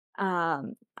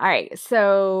 All right.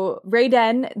 So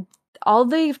Raiden, all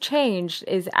they've changed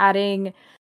is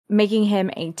making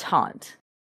him a taunt.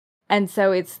 And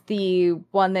so it's the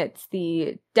one that's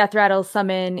the Death Rattle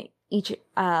summon each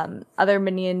other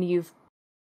minion you've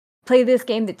played this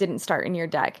game that didn't start in your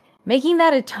deck. Making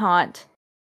that a taunt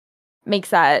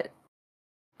makes that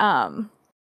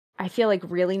I feel like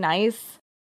really nice.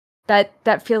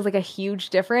 That feels like a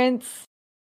huge difference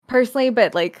personally,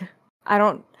 but like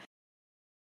how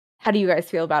do you guys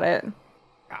feel about it?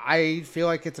 I feel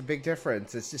like it's a big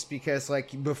difference. It's just because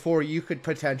like before you could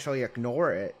potentially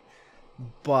ignore it,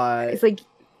 but it's like,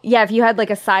 yeah, if you had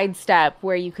like a sidestep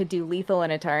where you could do lethal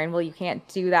in a turn, well, you can't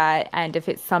do that. And if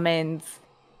it summons,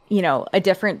 a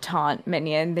different taunt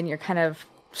minion, then you're kind of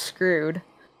screwed.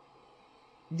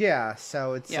 Yeah,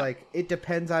 so it's like, it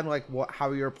depends on like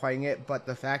how you're playing it, but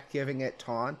the fact giving it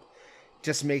taunt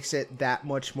just makes it that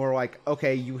much more like,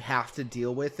 okay, you have to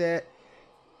deal with it.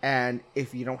 And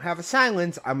if you don't have a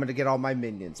silence, I'm going to get all my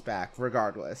minions back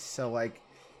regardless. So like,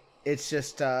 it's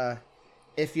just,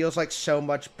 it feels like so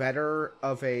much better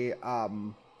of a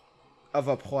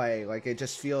play. Like it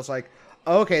just feels like,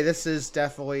 okay, this is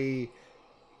definitely,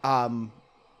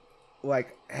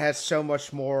 like has so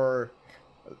much more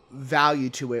value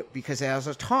to it because it has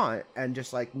a taunt. And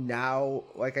just like now,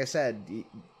 like I said,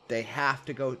 it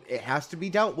has to be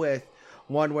dealt with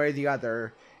one way or the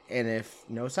other. And if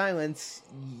no silence,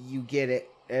 you get it,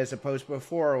 as opposed to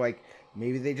before, like,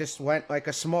 maybe they just went, like,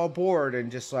 a small board and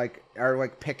just, like, are,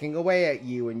 like, picking away at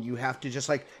you, and you have to just,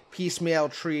 like, piecemeal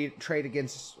trade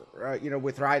against,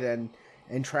 with Raiden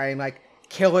and try and, like,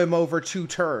 kill him over 2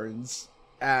 turns,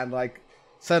 and, like,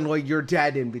 suddenly you're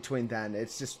dead in between then.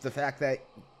 It's just the fact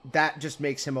that just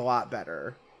makes him a lot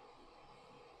better.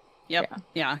 Yep.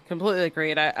 Yeah, completely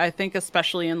agreed. I think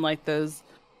especially in, like, those...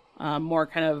 more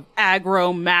kind of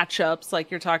aggro matchups like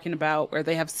you're talking about where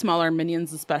they have smaller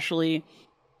minions especially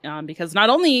because not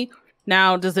only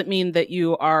now does it mean that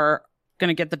you are going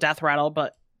to get the death rattle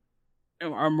but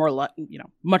are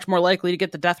much more likely to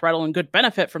get the death rattle and good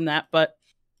benefit from that, but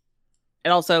it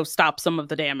also stops some of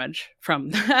the damage from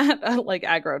that like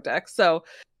aggro deck. So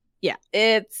yeah,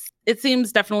 it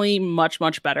seems definitely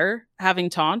much better having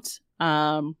taunt.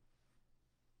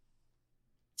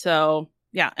 So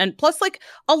yeah, and plus, like,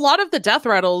 a lot of the death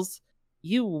rattles,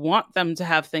 you want them to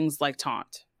have things like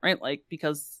taunt, right? Like,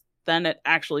 because then it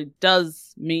actually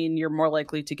does mean you're more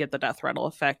likely to get the death rattle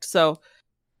effect. So,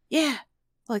 yeah,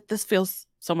 like this feels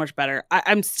so much better.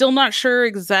 I'm still not sure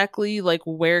exactly like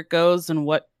where it goes and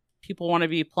what people want to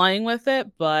be playing with it,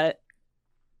 but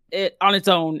it on its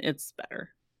own, it's better.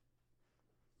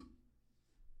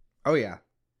 Oh, yeah.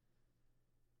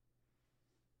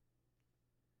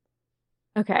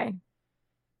 Okay.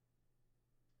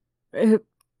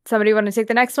 Somebody want to take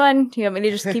the next one? Do you want me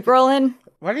to just keep rolling?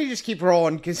 Why don't you just keep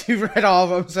rolling? Because you've read all of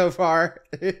them so far.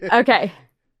 Okay.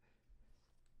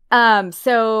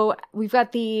 So we've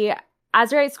got the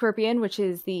Azurite Scorpion, which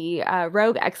is the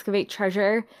Rogue Excavate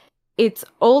Treasure. Its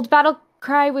old battle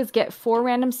cry was get 4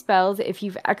 random spells. If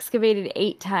you've excavated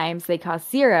 8 times, they cost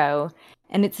 0.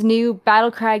 And its new battle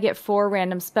cry, get 4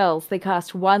 random spells. They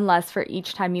cost 1 less for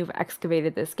each time you've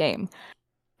excavated this game.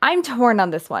 I'm torn on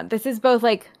this one. This is both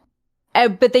like,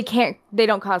 but they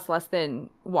don't cost less than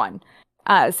 1.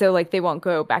 So like they won't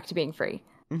go back to being free.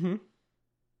 Mm-hmm.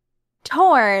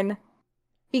 Torn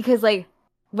because like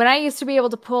when I used to be able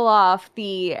to pull off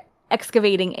the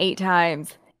excavating 8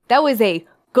 times, that was a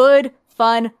good,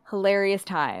 fun, hilarious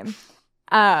time.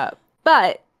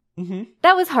 But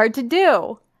that was hard to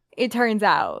do, it turns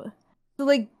out. So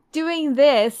like doing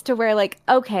this to where like,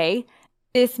 okay,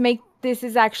 this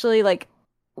is actually like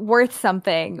worth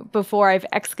something before I've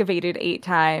excavated 8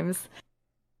 times.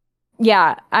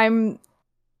 Yeah,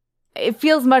 it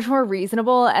feels much more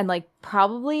reasonable, and like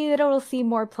probably that it'll see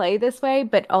more play this way,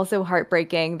 but also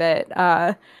heartbreaking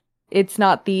that it's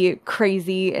not the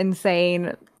crazy,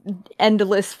 insane,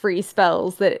 endless free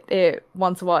spells that it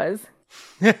once was.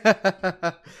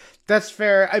 That's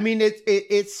fair. I mean,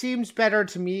 it seems better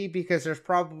to me because there's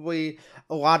probably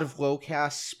a lot of low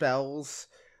cast spells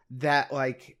that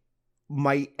like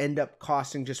might end up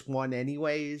costing just 1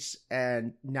 anyways,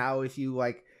 and now if you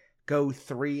like go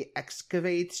 3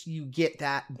 excavates, you get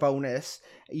that bonus.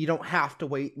 You don't have to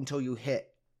wait until you hit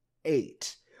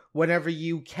 8. Whenever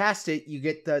you cast it, you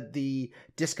get the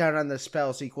discount on the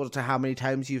spells equal to how many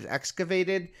times you've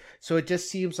excavated. So it just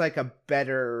seems like a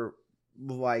better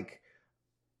like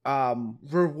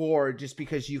reward, just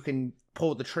because you can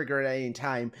pull the trigger at any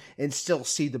time and still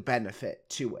see the benefit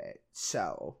to it.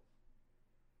 So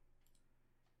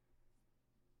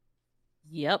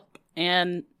yep.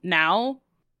 And now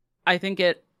I think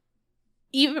it,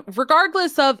 even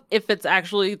regardless of if it's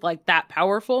actually like that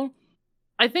powerful,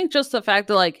 I think just the fact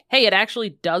that like, hey, it actually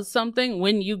does something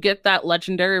when you get that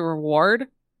legendary reward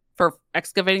for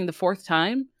excavating the 4th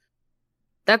time.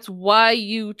 That's why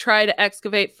you try to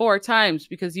excavate 4 times,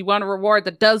 because you want a reward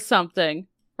that does something,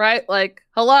 right? Like,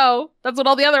 hello, that's what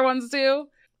all the other ones do.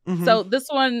 Mm-hmm. So this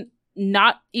one,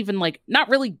 not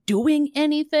really doing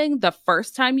anything the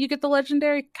first time you get the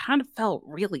legendary, kind of felt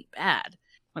really bad.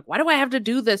 Like, why do I have to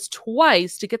do this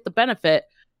twice to get the benefit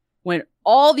when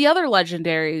all the other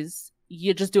legendaries,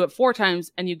 you just do it 4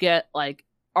 times and you get like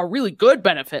a really good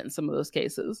benefit in some of those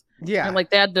cases. Yeah. And like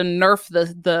they had to nerf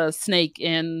the snake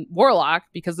in Warlock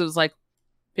because it was like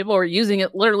people were using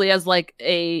it literally as like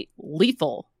a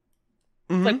lethal.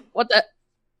 Mm-hmm. Like, what the?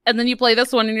 And then you play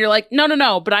this one and you're like,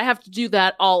 no, but I have to do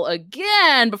that all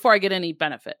again before I get any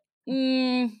benefit.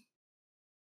 I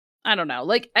don't know.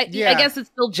 Like, I guess it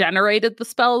still generated the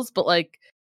spells, but like,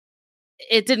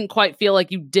 it didn't quite feel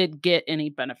like you did get any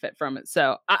benefit from it.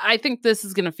 So I think this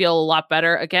is going to feel a lot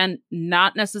better. Again,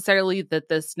 not necessarily that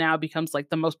this now becomes like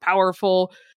the most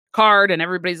powerful card and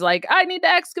everybody's like, I need to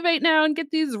excavate now and get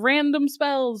these random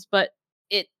spells, but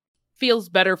it feels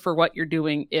better for what you're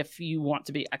doing if you want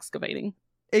to be excavating.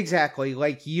 Exactly.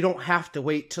 Like, you don't have to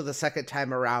wait till the second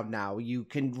time around now. You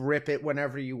can rip it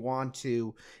whenever you want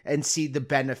to and see the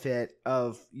benefit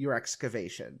of your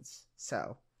excavations.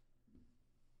 So.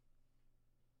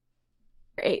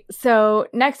 Great. So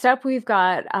next up, we've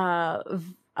got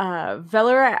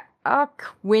Velarak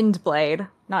Windblade.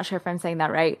 Not sure if I'm saying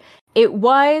that right. It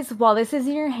was, while this is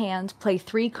in your hand, play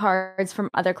 3 cards from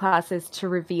other classes to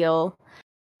reveal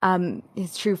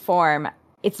his true form.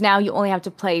 It's now you only have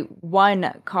to play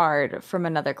 1 card from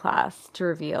another class to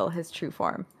reveal his true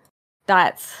form.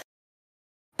 That's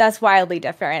wildly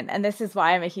different, and this is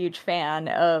why I'm a huge fan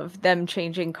of them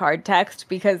changing card text,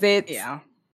 because it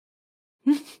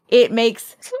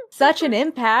makes such an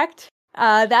impact.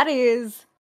 That is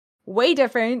way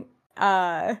different,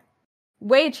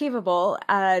 way achievable.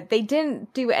 They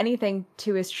didn't do anything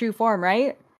to his true form,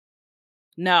 right?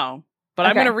 No, but okay.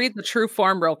 I'm going to read the true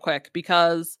form real quick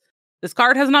because this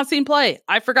card has not seen play.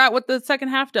 I forgot what the second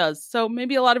half does, so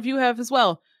maybe a lot of you have as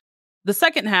well. The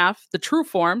second half, the true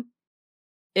form,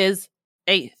 is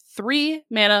a 3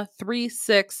 mana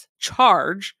 3/6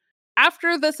 charge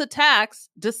After this attacks,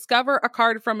 discover a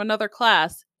card from another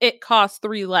class. It costs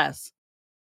 3 less.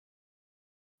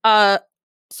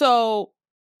 So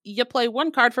you play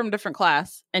one card from a different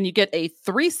class, and you get a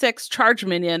 3/6 charge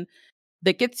minion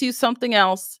that gets you something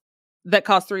else that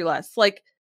costs 3 less. Like,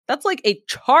 that's like a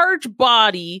charge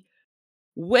body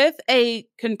with a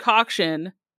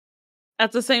concoction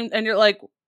at the same, and you're like,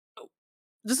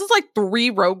 this is like 3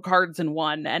 rogue cards in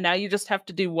one, and now you just have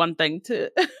to do one thing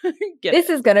to get This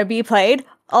it. is gonna be played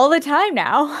all the time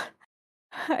now.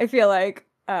 I feel like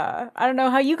I don't know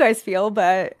how you guys feel,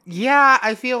 but Yeah,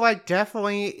 I feel like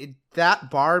definitely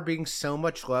that bar being so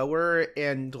much lower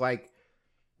and like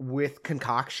with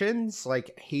concoctions,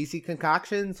 like hazy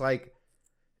concoctions, like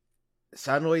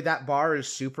suddenly that bar is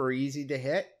super easy to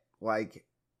hit. Like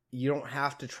you don't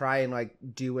have to try and like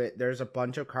do it. There's a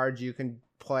bunch of cards you can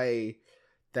play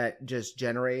that just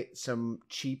generate some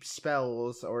cheap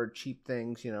spells or cheap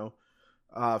things,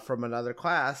 from another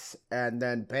class, and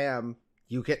then bam,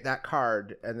 you get that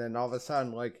card, and then all of a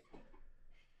sudden, like,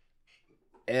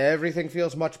 everything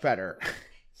feels much better.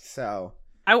 So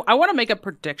I want to make a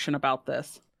prediction about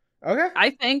this. okay,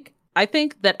 I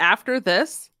think that after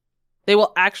this, they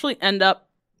will actually end up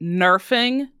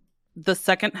nerfing the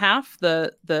second half,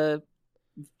 the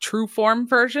true form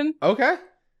version. okay,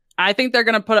 I think they're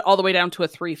going to put it all the way down to a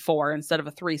 3/4 instead of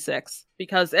a 3/6,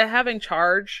 because it having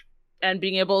charge and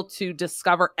being able to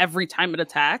discover every time it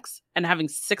attacks and having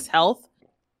 6 health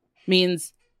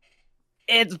means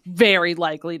it's very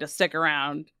likely to stick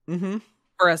around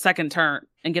for a second turn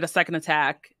and get a second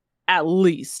attack, at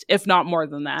least, if not more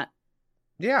than that.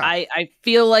 Yeah, I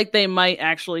feel like they might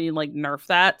actually like nerf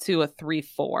that to a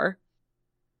 3/4.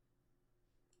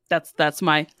 That's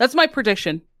my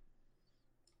prediction.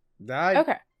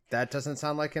 okay. That doesn't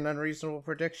sound like an unreasonable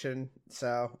prediction.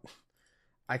 So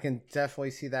I can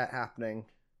definitely see that happening.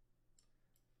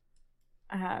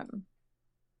 All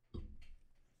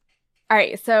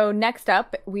right, so next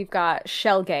up, we've got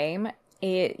Shell Game.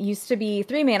 It used to be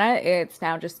 3 mana. It's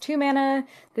now just 2 mana.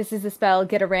 This is a spell,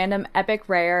 get a random epic,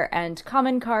 rare, and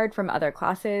common card from other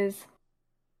classes.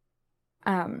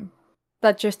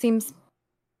 That just seems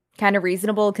kind of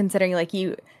reasonable, considering like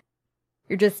you're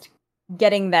just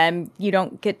getting them. You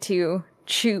don't get to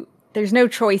choose. There's no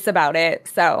choice about it.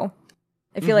 So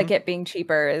I feel like it being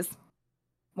cheaper is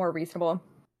more reasonable.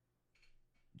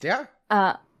 Yeah.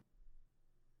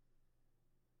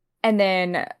 And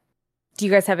then, do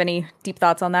you guys have any deep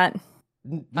thoughts on that?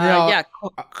 Yeah,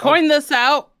 coin this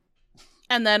out,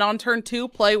 and then on turn 2,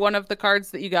 play one of the cards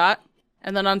that you got,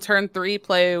 and then on turn 3,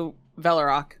 play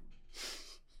Velarok.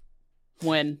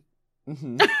 Win.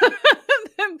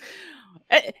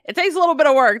 It takes a little bit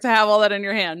of work to have all that in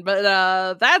your hand, but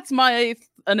that's my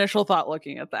initial thought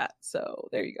looking at that. So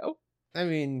there you go. I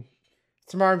mean,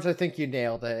 Smarms, I think you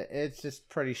nailed it. It's just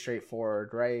pretty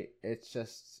straightforward, right? It's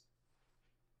just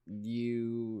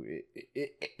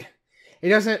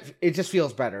it just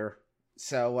feels better.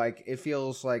 So like it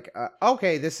feels like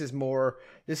okay, this is more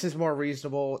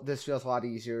reasonable. This feels a lot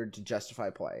easier to justify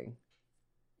playing.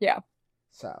 Yeah.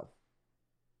 So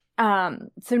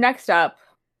next up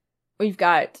we've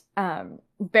got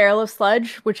Barrel of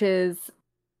Sludge, which is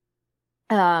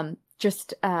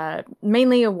just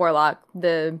mainly a warlock.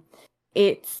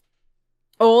 It's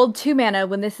old, 2 mana.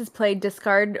 When this is played,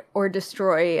 discard or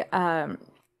destroy.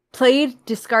 Played,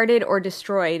 discarded, or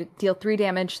destroyed, deal 3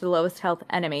 damage to the lowest health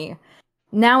enemy.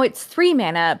 Now it's 3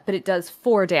 mana, but it does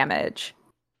 4 damage.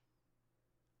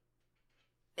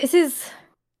 This is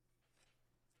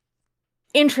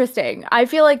interesting. I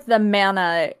feel like the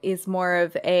mana is more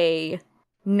of a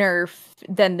nerf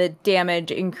than the damage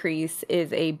increase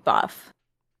is a buff.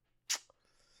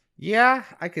 Yeah,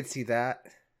 I could see that.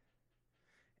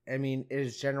 I mean, it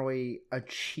is generally a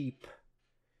cheap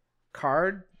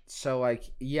card. So, like,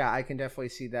 yeah, I can definitely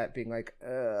see that being like,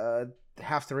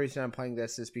 half the reason I'm playing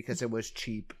this is because it was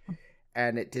cheap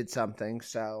and it did something,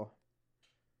 so.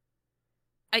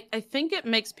 I think it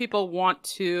makes people want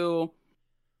to,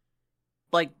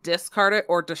 like, discard it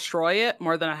or destroy it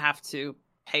more than I have to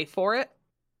pay for it.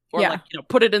 Or, like,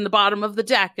 put it in the bottom of the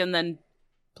deck and then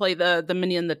play the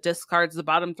minion that discards the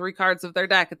bottom 3 cards of their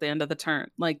deck at the end of the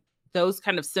turn. Like, those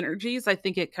kind of synergies, I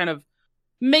think it kind of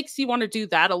makes you want to do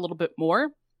that a little bit more.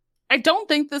 I don't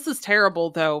think this is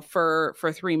terrible, though, for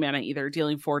 3 mana either,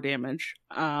 dealing 4 damage.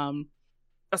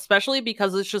 Especially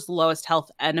because it's just lowest health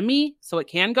enemy, so it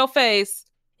can go face.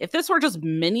 If this were just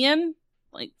minion,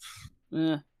 like,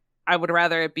 I would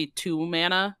rather it be 2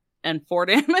 mana and 4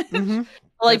 damage.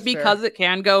 Like, that's because fair. It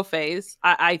can go face,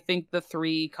 I think the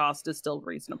 3 cost is still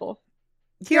reasonable.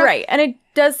 You're right. And it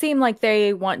does seem like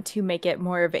they want to make it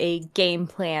more of a game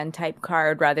plan type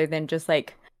card rather than just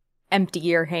like empty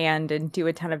your hand and do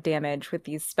a ton of damage with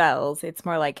these spells. It's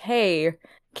more like, hey,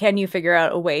 can you figure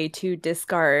out a way to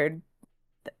discard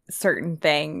certain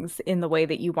things in the way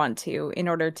that you want to in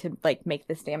order to like make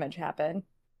this damage happen?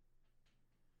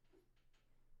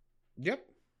 Yep.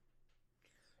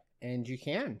 And you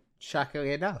can,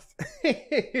 shockingly enough.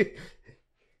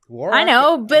 Warlock, I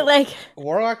know, but like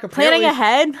Warlock planning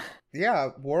ahead. Yeah,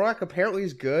 Warlock apparently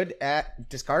is good at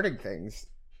discarding things.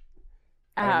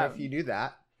 I don't know if you knew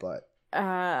that, but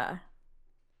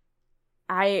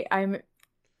I'm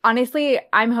honestly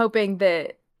I'm hoping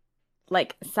that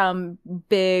like some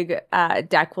big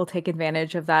deck will take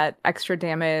advantage of that extra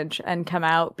damage and come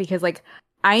out, because like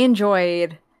I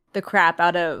enjoyed the crap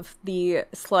out of the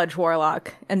Sludge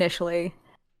Warlock initially.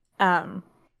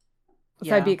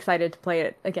 So I'd be excited to play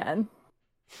it again.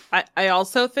 I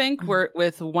also think we're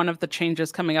with one of the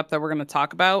changes coming up that we're going to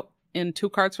talk about in 2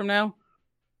 cards from now.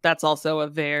 That's also a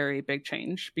very big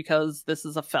change because this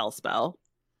is a fell spell.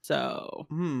 So.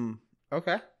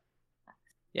 Okay.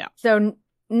 Yeah. So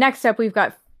next up, we've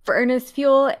got Furnace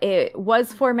Fuel. It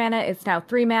was 4 mana. It's now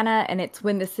 3 mana. And it's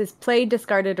when this is played,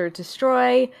 discarded, or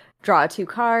destroy, draw 2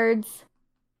 cards.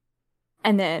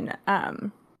 And then,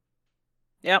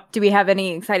 yep. Do we have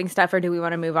any exciting stuff, or do we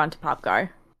want to move on to Popgar?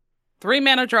 3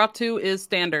 mana drop 2 is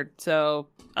standard, so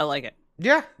I like it.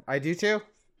 Yeah, I do too.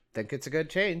 Think it's a good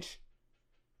change.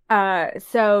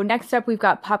 So next up we've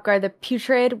got Popgar the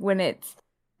Putrid. When it's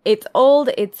old,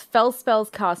 its fell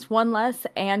spells cost 1 less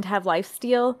and have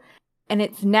lifesteal, and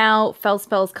it's now fell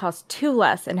spells cost 2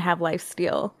 less and have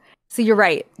lifesteal. So you're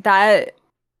right. That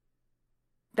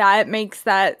makes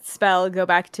that spell go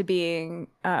back to being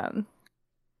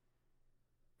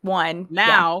 1.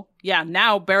 Now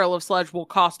Barrel of Sludge will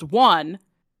cost 1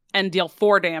 and deal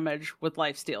 4 damage with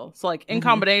lifesteal. So like in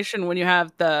combination, when you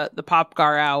have the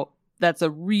Popgar out, that's a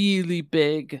really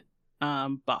big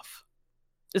buff.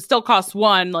 It still costs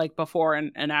 1 like before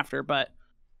and after, but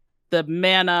the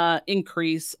mana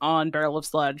increase on Barrel of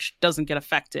Sludge doesn't get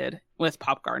affected with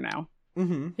Popgar now.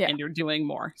 And you're doing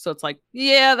more. So it's like,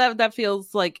 yeah, that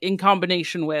feels like in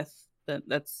combination with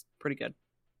that's pretty good.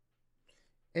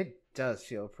 It does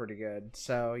feel pretty good.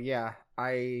 So yeah,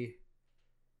 I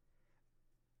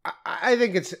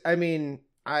think it's, I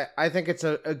think it's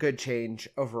a good change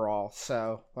overall.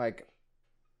 So like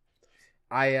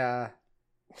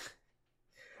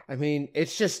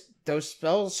it's just those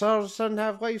spells all of a sudden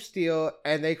have lifesteal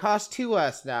and they cost 2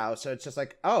 less now. So it's just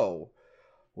like, oh,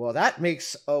 well, that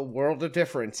makes a world of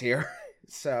difference here.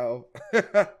 So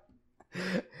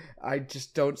I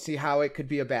just don't see how it could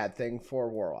be a bad thing for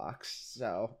Warlocks.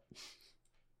 So.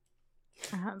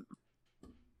 All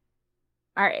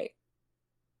right.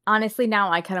 Honestly,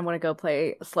 now I kind of want to go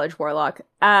play Sludge Warlock.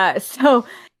 So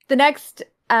the next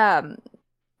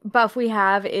buff we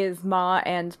have is Maw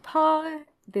and Paw.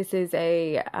 This is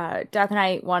a Death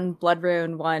Knight, 1 Blood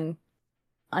Rune, 1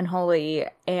 Unholy,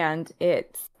 and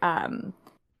it's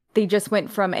they just went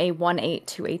from a 1/8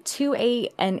 to a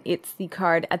 2/8, and it's the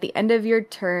card at the end of your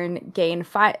turn, gain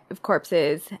 5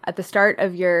 corpses. At the start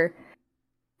of your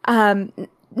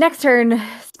next turn,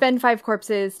 spend 5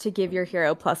 corpses to give your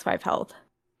hero +5 health.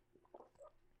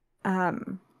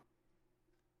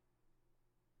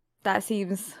 That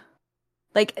seems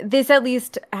like this at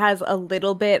least has a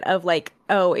little bit of like,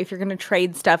 oh, if you're gonna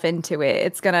trade stuff into it,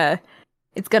 it's gonna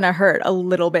hurt a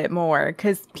little bit more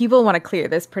because people want to clear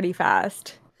this pretty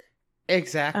fast.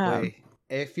 Exactly.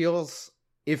 It feels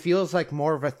like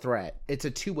more of a threat. It's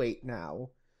a 2/8 now,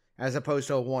 as opposed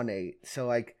to a 1/8. So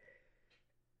like,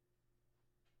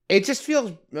 it just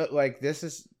feels like this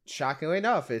is, shockingly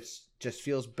enough, it just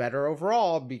feels better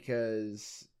overall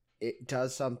because it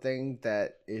does something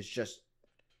that is just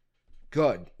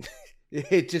good.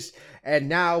 It just, and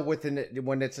now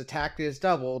when its attack is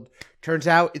doubled, turns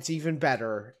out it's even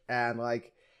better. And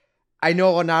like, I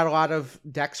know not a lot of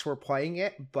decks were playing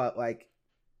it, but like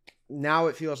now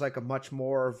it feels like a much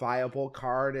more viable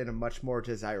card and a much more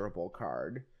desirable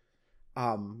card.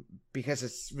 Because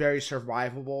it's very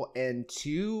survivable, and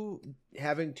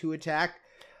having to attack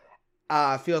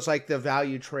feels like the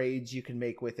value trades you can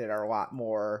make with it are a lot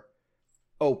more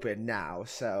open now.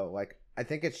 So like, I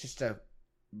think it's just a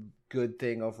good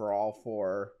thing overall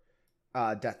for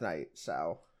Death Knight.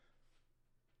 So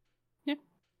yeah,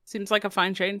 seems like a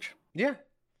fine change. Yeah,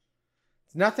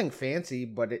 it's nothing fancy,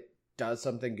 but it does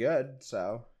something good.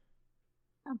 So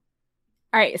all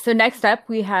right, so next up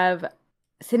we have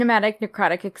Cinematic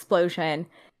Necrotic Explosion.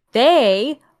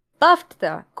 They buffed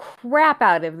the crap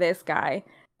out of this guy.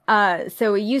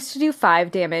 So it used to do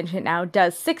 5 damage, it now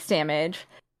does 6 damage.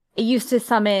 It used to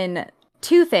summon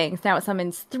 2 things, now it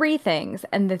summons 3 things,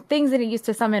 and the things that it used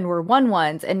to summon were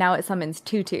 1/1s, and now it summons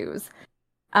 2/2s.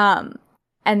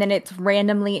 And then it's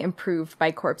randomly improved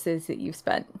by corpses that you've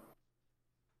spent.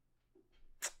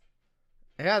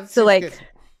 Yeah, So like, good.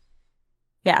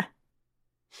 yeah.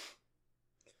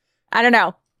 I don't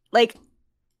know. Like,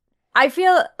 I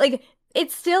feel like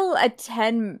it's still a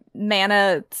 10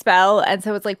 mana spell, and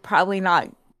so it's like probably not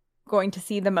going to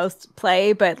see the most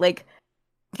play, but like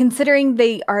considering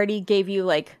they already gave you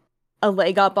like a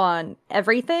leg up on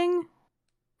everything,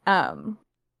 I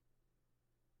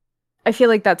feel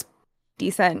like that's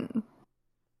decent.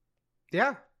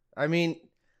 Yeah. I mean,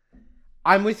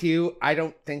 I'm with you. I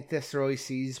don't think this really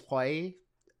sees play,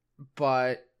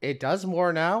 but it does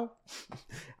more now.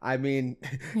 I mean,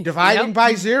 dividing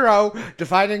by 0,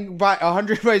 dividing by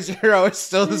 100 by 0 is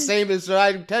still the same as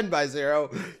dividing 10 by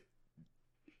 0.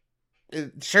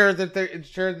 Sure that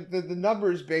the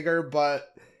number is bigger,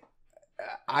 but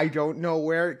I don't know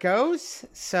where it goes.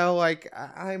 So like,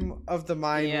 I'm of the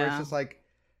mind where it's just like,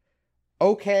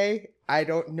 okay, I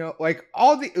don't know. Like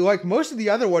most of the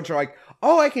other ones are like,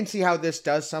 oh, I can see how this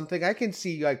does something. I can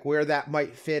see like where that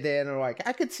might fit in, or like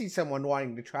I could see someone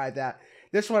wanting to try that.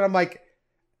 This one, I'm like,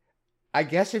 I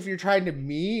guess if you're trying to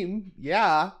meme,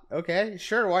 yeah, okay,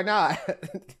 sure, why not?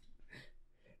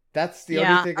 That's the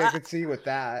only thing I could see with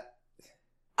that.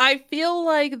 I feel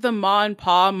like the Ma and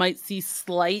Pa might see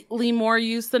slightly more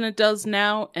use than it does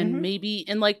now, and maybe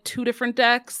in like 2 different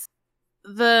decks.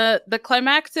 The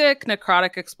climactic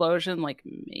necrotic explosion, like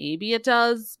maybe it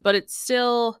does, but it's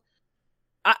still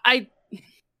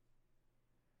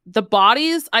the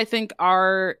bodies I think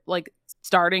are like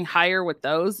starting higher with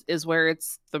those is where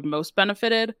it's the most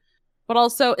benefited, but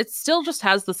also it still just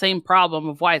has the same problem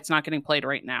of why it's not getting played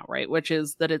right now, right? Which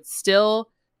is that it's still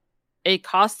a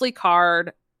costly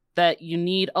card that you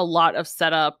need a lot of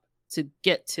setup to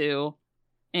get to,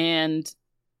 and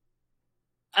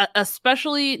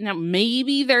especially now,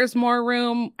 maybe there's more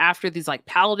room after these like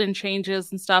paladin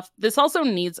changes and stuff. This also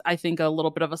needs, I think, a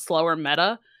little bit of a slower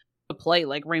meta to play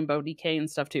like Rainbow DK and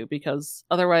stuff too, because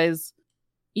otherwise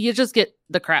you just get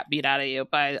the crap beat out of you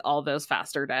by all those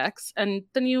faster decks, and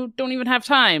then you don't even have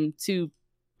time to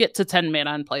get to 10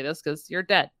 mana and play this because you're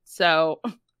dead. So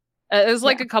there's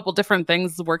like a couple different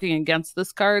things working against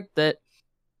this card that,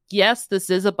 yes, this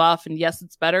is a buff and yes,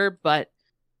 it's better, but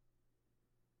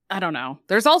I don't know.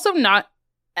 There's also not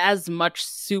as much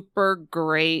super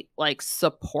great like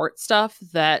support stuff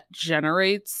that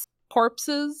generates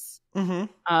corpses.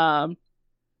 Or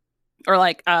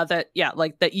like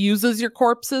that uses your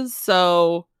corpses.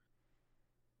 So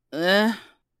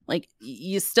like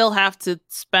you still have to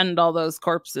spend all those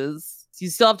corpses. You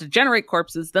still have to generate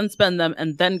corpses, then spend them,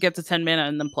 and then get to 10 mana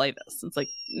and then play this. It's like,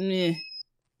 meh.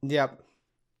 Yep.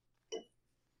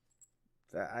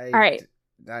 All right.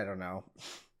 I don't know.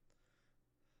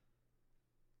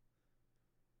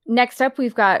 Next up,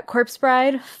 we've got Corpse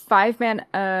Bride, 5-man,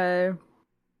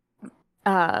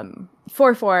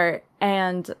 4/4,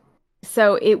 and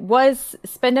so it was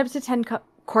spend up to 10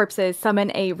 corpses,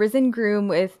 summon a Risen Groom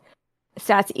with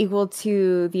stats equal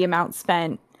to the amount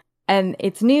spent, and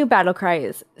its new battle cry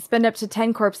is spend up to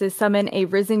 10 corpses, summon a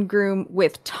Risen Groom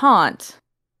with Taunt.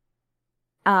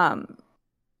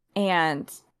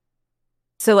 And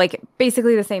so like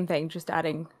basically the same thing, just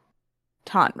adding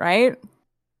Taunt, right?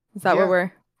 Is that what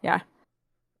we're... Yeah.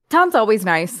 Taunt's always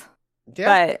nice.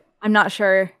 Yeah. But I'm not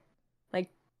sure. Like,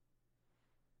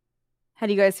 how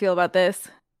do you guys feel about this?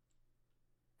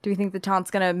 Do we think the Taunt's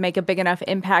going to make a big enough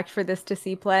impact for this to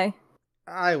see play?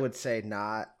 I would say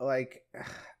not. Like,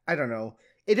 I don't know.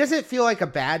 It doesn't feel like a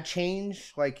bad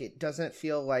change. Like, it doesn't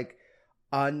feel like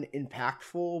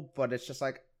unimpactful, but it's just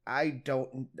like, I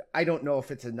don't know if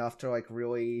it's enough to like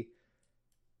really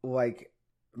like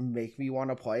make me want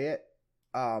to play it.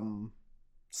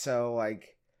 So,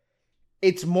 like,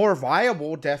 it's more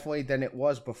viable, definitely, than it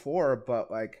was before,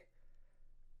 but, like,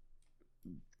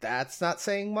 that's not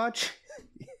saying much,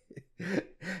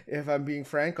 if I'm being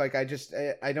frank. Like, I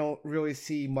don't really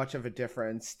see much of a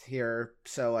difference here,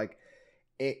 so, like,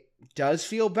 it does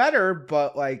feel better,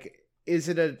 but, like, is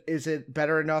it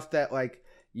better enough that, like,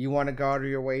 you want to go out of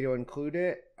your way to include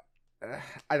it?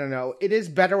 I don't know. It is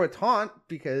better with Taunt,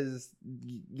 because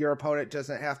your opponent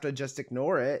doesn't have to just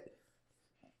ignore it.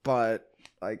 But,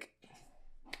 like,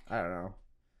 I don't know.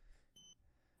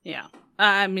 Yeah.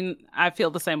 I mean, I feel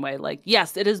the same way. Like,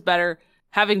 yes, it is better.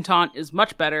 Having Taunt is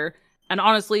much better. And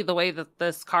honestly, the way that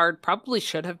this card probably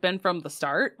should have been from the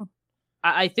start.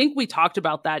 I think we talked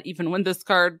about that even when this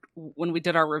card, when we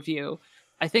did our review,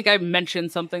 I think I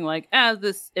mentioned something like,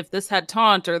 if this had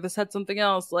taunt or this had something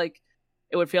else, like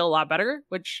it would feel a lot better,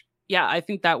 which, yeah, I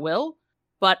think that will.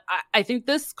 But I think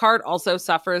this card also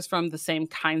suffers from the same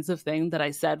kinds of thing that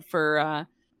I said for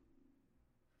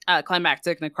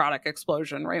Climactic Necrotic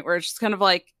Explosion, right? Where it's just kind of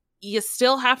like, you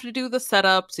still have to do the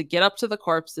setup to get up to the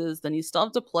corpses, then you still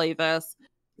have to play this.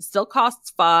 It still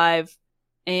costs 5,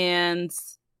 and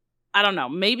I don't know,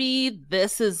 maybe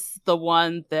this is the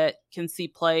one that can see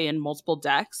play in multiple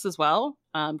decks as well,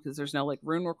 because there's no like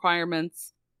rune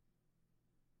requirements.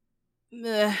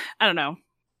 I don't know.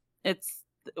 It's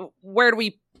where do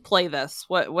we play this?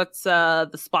 What's the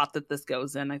spot that this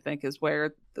goes in? I think is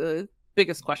where the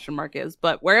biggest question mark is.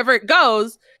 But wherever it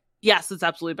goes, yes, it's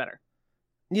absolutely better.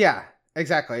 Yeah,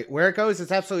 exactly. Where it goes,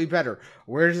 it's absolutely better.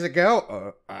 Where does it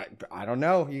go? I don't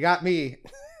know. You got me.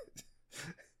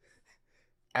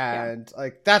 And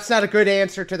like, that's not a good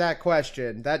answer to that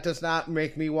question. That does not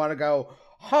make me want to go,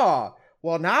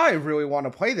 well, now I really want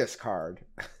to play this card.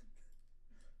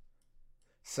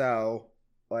 So,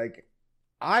 like,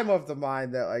 I'm of the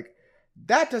mind that, like,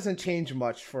 that doesn't change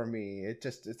much for me.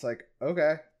 It's like,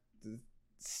 okay,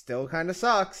 still kind of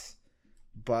sucks,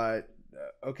 but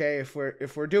okay, if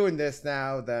we're doing this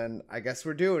now, then I guess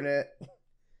we're doing it.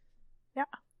 Yeah.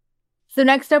 So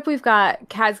next up, we've got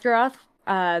Khazgaroth,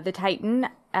 the Titan,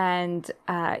 and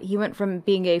he went from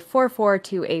being a 4/4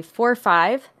 to a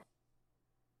 4/5.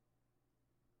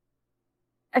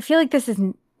 I feel like this is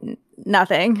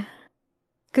nothing.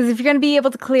 Because if you're going to be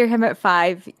able to clear him at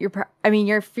 5, if you're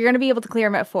going to be able to clear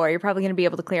him at 4, you're probably going to be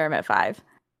able to clear him at 5,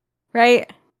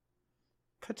 right?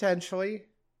 Potentially.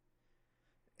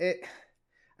 I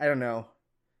don't know.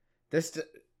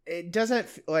 It doesn't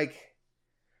like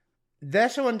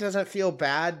this one doesn't feel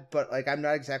bad, but like I'm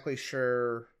not exactly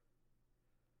sure.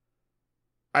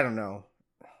 I don't know.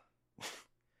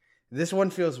 This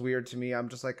one feels weird to me. I'm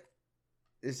just like,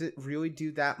 is it really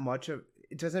do that much of?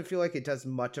 It doesn't feel like it does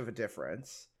much of a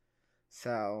difference.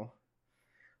 So,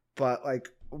 but like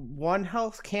 1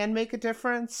 health can make a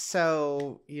difference.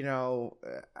 So, you know,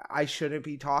 I shouldn't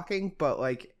be talking, but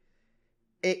like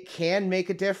it can make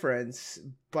a difference.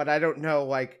 But I don't know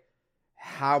like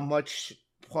how much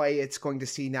play it's going to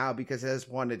see now because it has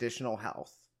 1 additional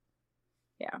health.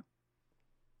 Yeah.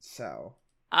 So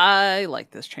I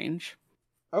like this change.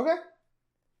 Okay.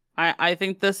 I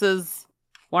think this is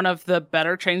one of the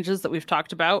better changes that we've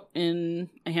talked about in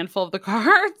a handful of the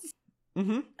cards.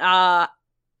 Mm-hmm.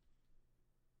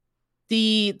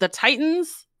 The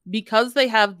Titans, because they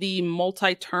have the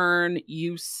multi-turn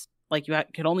use, like you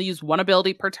can only use 1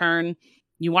 ability per turn,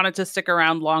 you want it to stick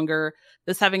around longer.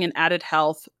 This having an added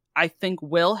health, I think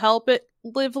will help it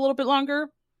live a little bit longer,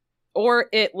 or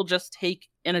it will just take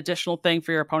an additional thing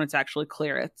for your opponent to actually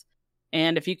clear it.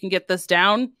 And if you can get this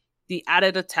down, the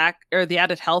added attack or the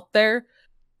added health there,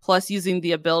 plus using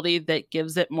the ability that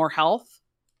gives it more health,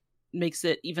 makes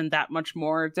it even that much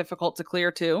more difficult to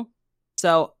clear too.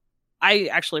 So I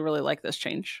actually really like this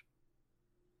change.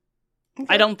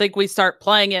 Okay. I don't think we start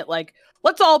playing it like,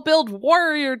 let's all build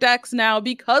warrior decks now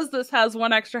because this has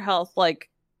 1 extra health.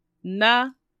 Like, nah.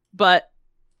 But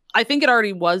I think it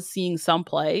already was seeing some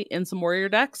play in some warrior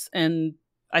decks, and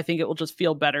I think it will just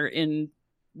feel better in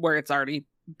where it's already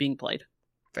being played.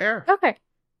 Fair. Okay.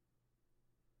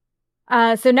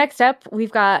 So next up,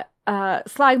 we've got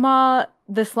Slagmaw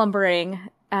the Slumbering.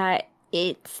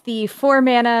 It's the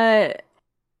 4-mana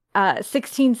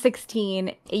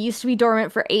 16/16. It used to be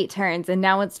dormant for 8 turns, and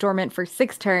now it's dormant for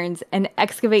 6 turns, and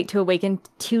Excavate to awaken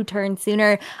 2 turns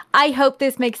sooner. I hope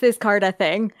this makes this card a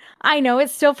thing. I know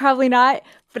it's still probably not,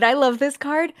 but I love this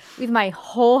card with my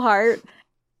whole heart.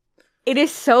 It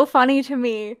is so funny to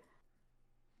me.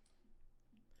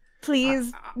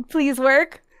 Please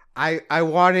work. I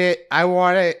want it. I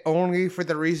want it only for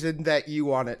the reason that you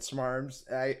want it, Smarms.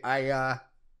 I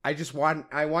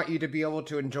want you to be able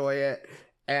to enjoy it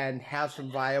and have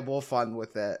some viable fun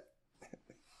with it.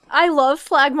 I love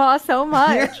Slagmaw so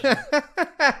much.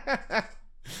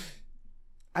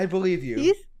 I believe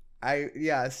you.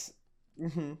 Yes.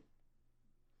 Mm-hmm.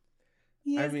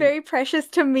 He is very precious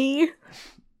to me.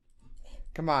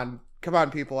 Come on,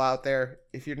 people out there.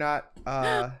 If you're not,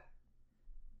 gotta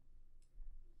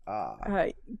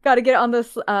get on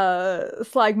this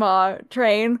Slagmaw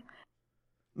train.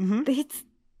 Mm-hmm.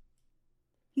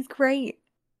 He's great.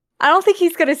 I don't think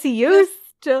he's gonna see use,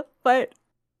 but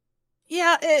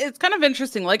yeah, it's kind of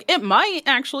interesting. Like, it might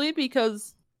actually,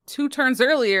 because 2 turns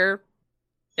earlier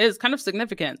is kind of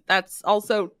significant. That's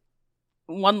also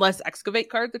 1 less Excavate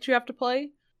card that you have to play.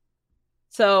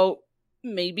 So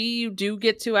maybe you do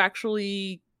get to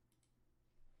actually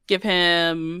give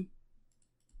him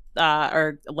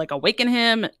or like awaken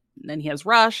him, and then he has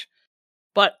rush.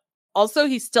 But also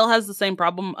he still has the same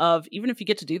problem of, even if you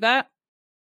get to do that,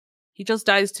 he just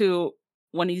dies to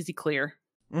one easy clear,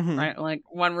 right? Like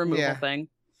one removal thing.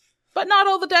 But not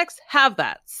all the decks have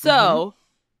that. So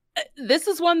this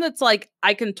is one that's like,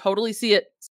 I can totally see it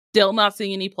still not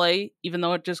seeing any play, even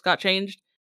though it just got changed.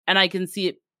 And I can see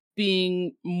it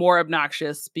being more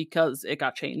obnoxious because it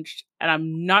got changed. And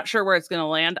I'm not sure where it's going to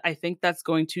land. I think that's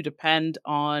going to depend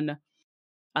on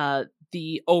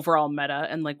the overall meta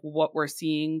and like what we're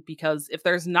seeing. Because if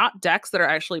there's not decks that are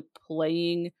actually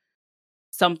playing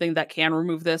something that can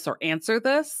remove this or answer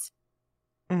this,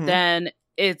 then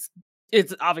it's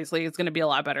obviously it's going to be a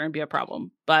lot better and be a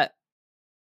problem. But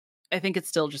I think it's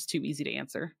still just too easy to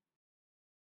answer.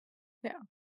 Yeah.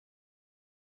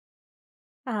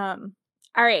 All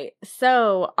right.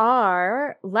 So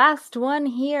our last one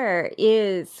here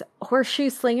is Horseshoe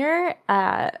Slinger.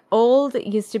 Old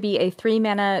used to be a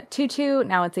 3-mana 2/2.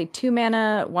 Now it's a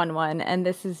 2-mana 1/1. And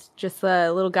this is just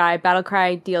a little guy.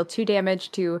 Battlecry, deal 2 damage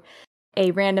to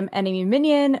a random enemy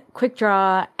minion, quick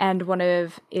draw, and one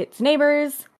of its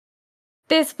neighbors.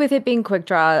 This, with it being quick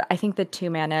draw, I think the 2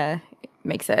 mana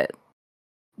makes it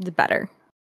better.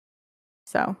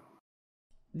 So.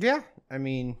 Yeah, I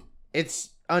mean,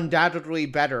 it's undoubtedly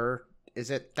better. Is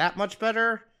it that much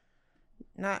better?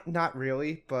 Not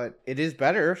really, but it is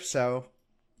better, so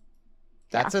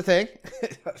that's a thing.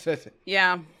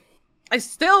 Yeah. I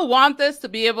still want this to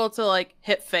be able to like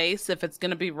hit face if it's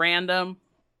going to be random,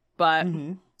 but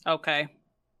okay.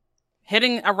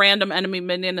 Hitting a random enemy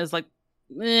minion is like,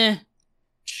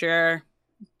 sure.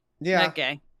 Yeah.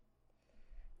 Okay.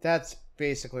 That's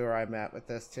basically where I'm at with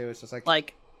this too. It's just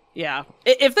like, yeah.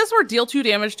 If this were deal 2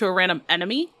 damage to a random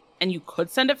enemy and you could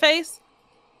send it face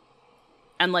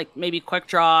and like maybe quick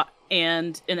draw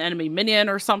and an enemy minion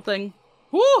or something,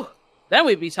 whoo, then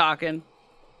we'd be talking.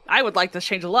 I would like this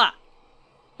change a lot.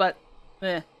 But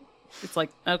it's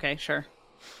like, okay, sure.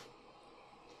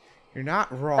 You're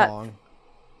not wrong.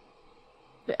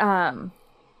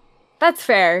 That's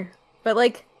fair. But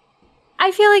like,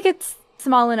 I feel like it's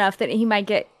small enough that he might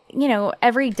get,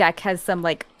 every deck has some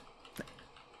like,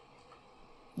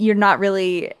 you're not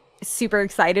really super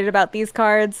excited about these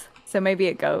cards, so maybe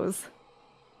it goes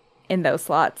in those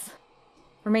slots.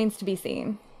 Remains to be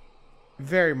seen.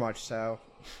 Very much so.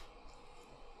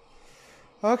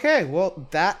 Okay, well,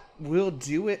 that will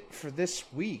do it for this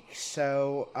week.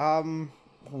 So,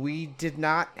 we did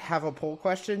not have a poll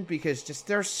question because just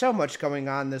there's so much going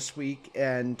on this week,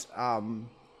 and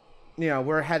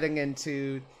we're heading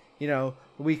into the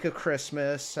week of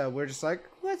Christmas, so we're just like,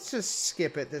 let's just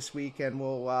skip it this week, and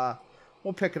we'll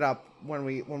pick it up when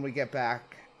we get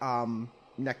back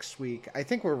next week. I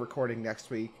think we're recording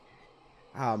next week,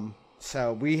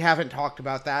 so we haven't talked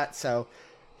about that. So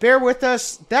bear with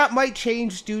us. That might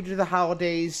change due to the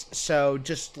holidays. So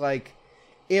just like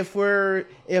if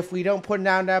we don't put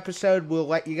out an episode, we'll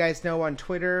let you guys know on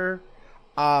Twitter,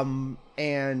 and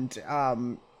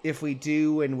if we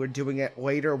do and we're doing it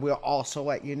later, we'll also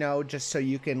let you know, just so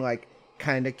you can like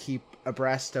kind of keep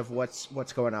abreast of what's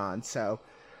going on. So,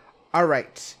 all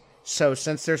right. So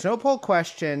since there's no poll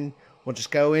question, we'll just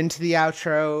go into the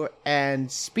outro.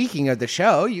 And speaking of the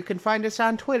show, you can find us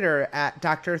on Twitter at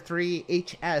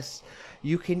Dr3HS.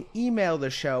 You can email the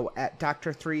show at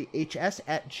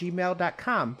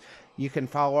dr3hs@gmail.com. You can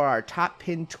follow our top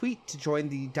pinned tweet to join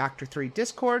the Dr. 3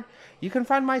 Discord. You can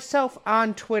find myself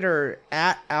on Twitter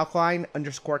at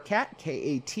alkaline_cat,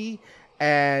 KAT,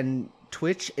 and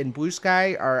Twitch and Blue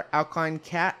Sky are Alkaline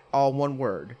Cat, all one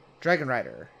word. Dragon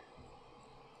Rider.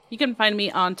 You can find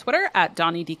me on Twitter at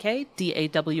DonnieDK,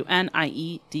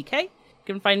 DAWNIEDK. You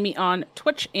can find me on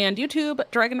Twitch and YouTube,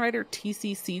 Dragon Rider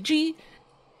TCCG.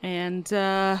 And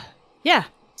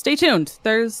stay tuned.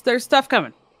 There's stuff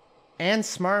coming. And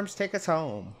Smarms, take us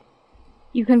home.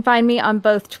 You can find me on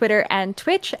both Twitter and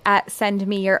Twitch at Send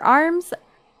Me Your Arms,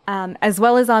 as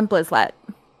well as on Blizzlet.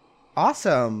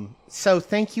 Awesome. So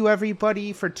thank you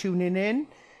everybody for tuning in.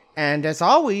 And as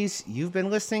always, you've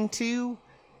been listening to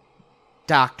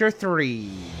Dr. 3.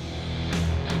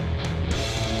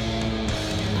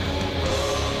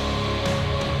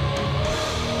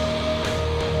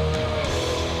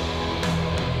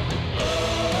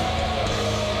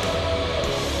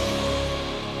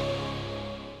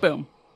 Boom.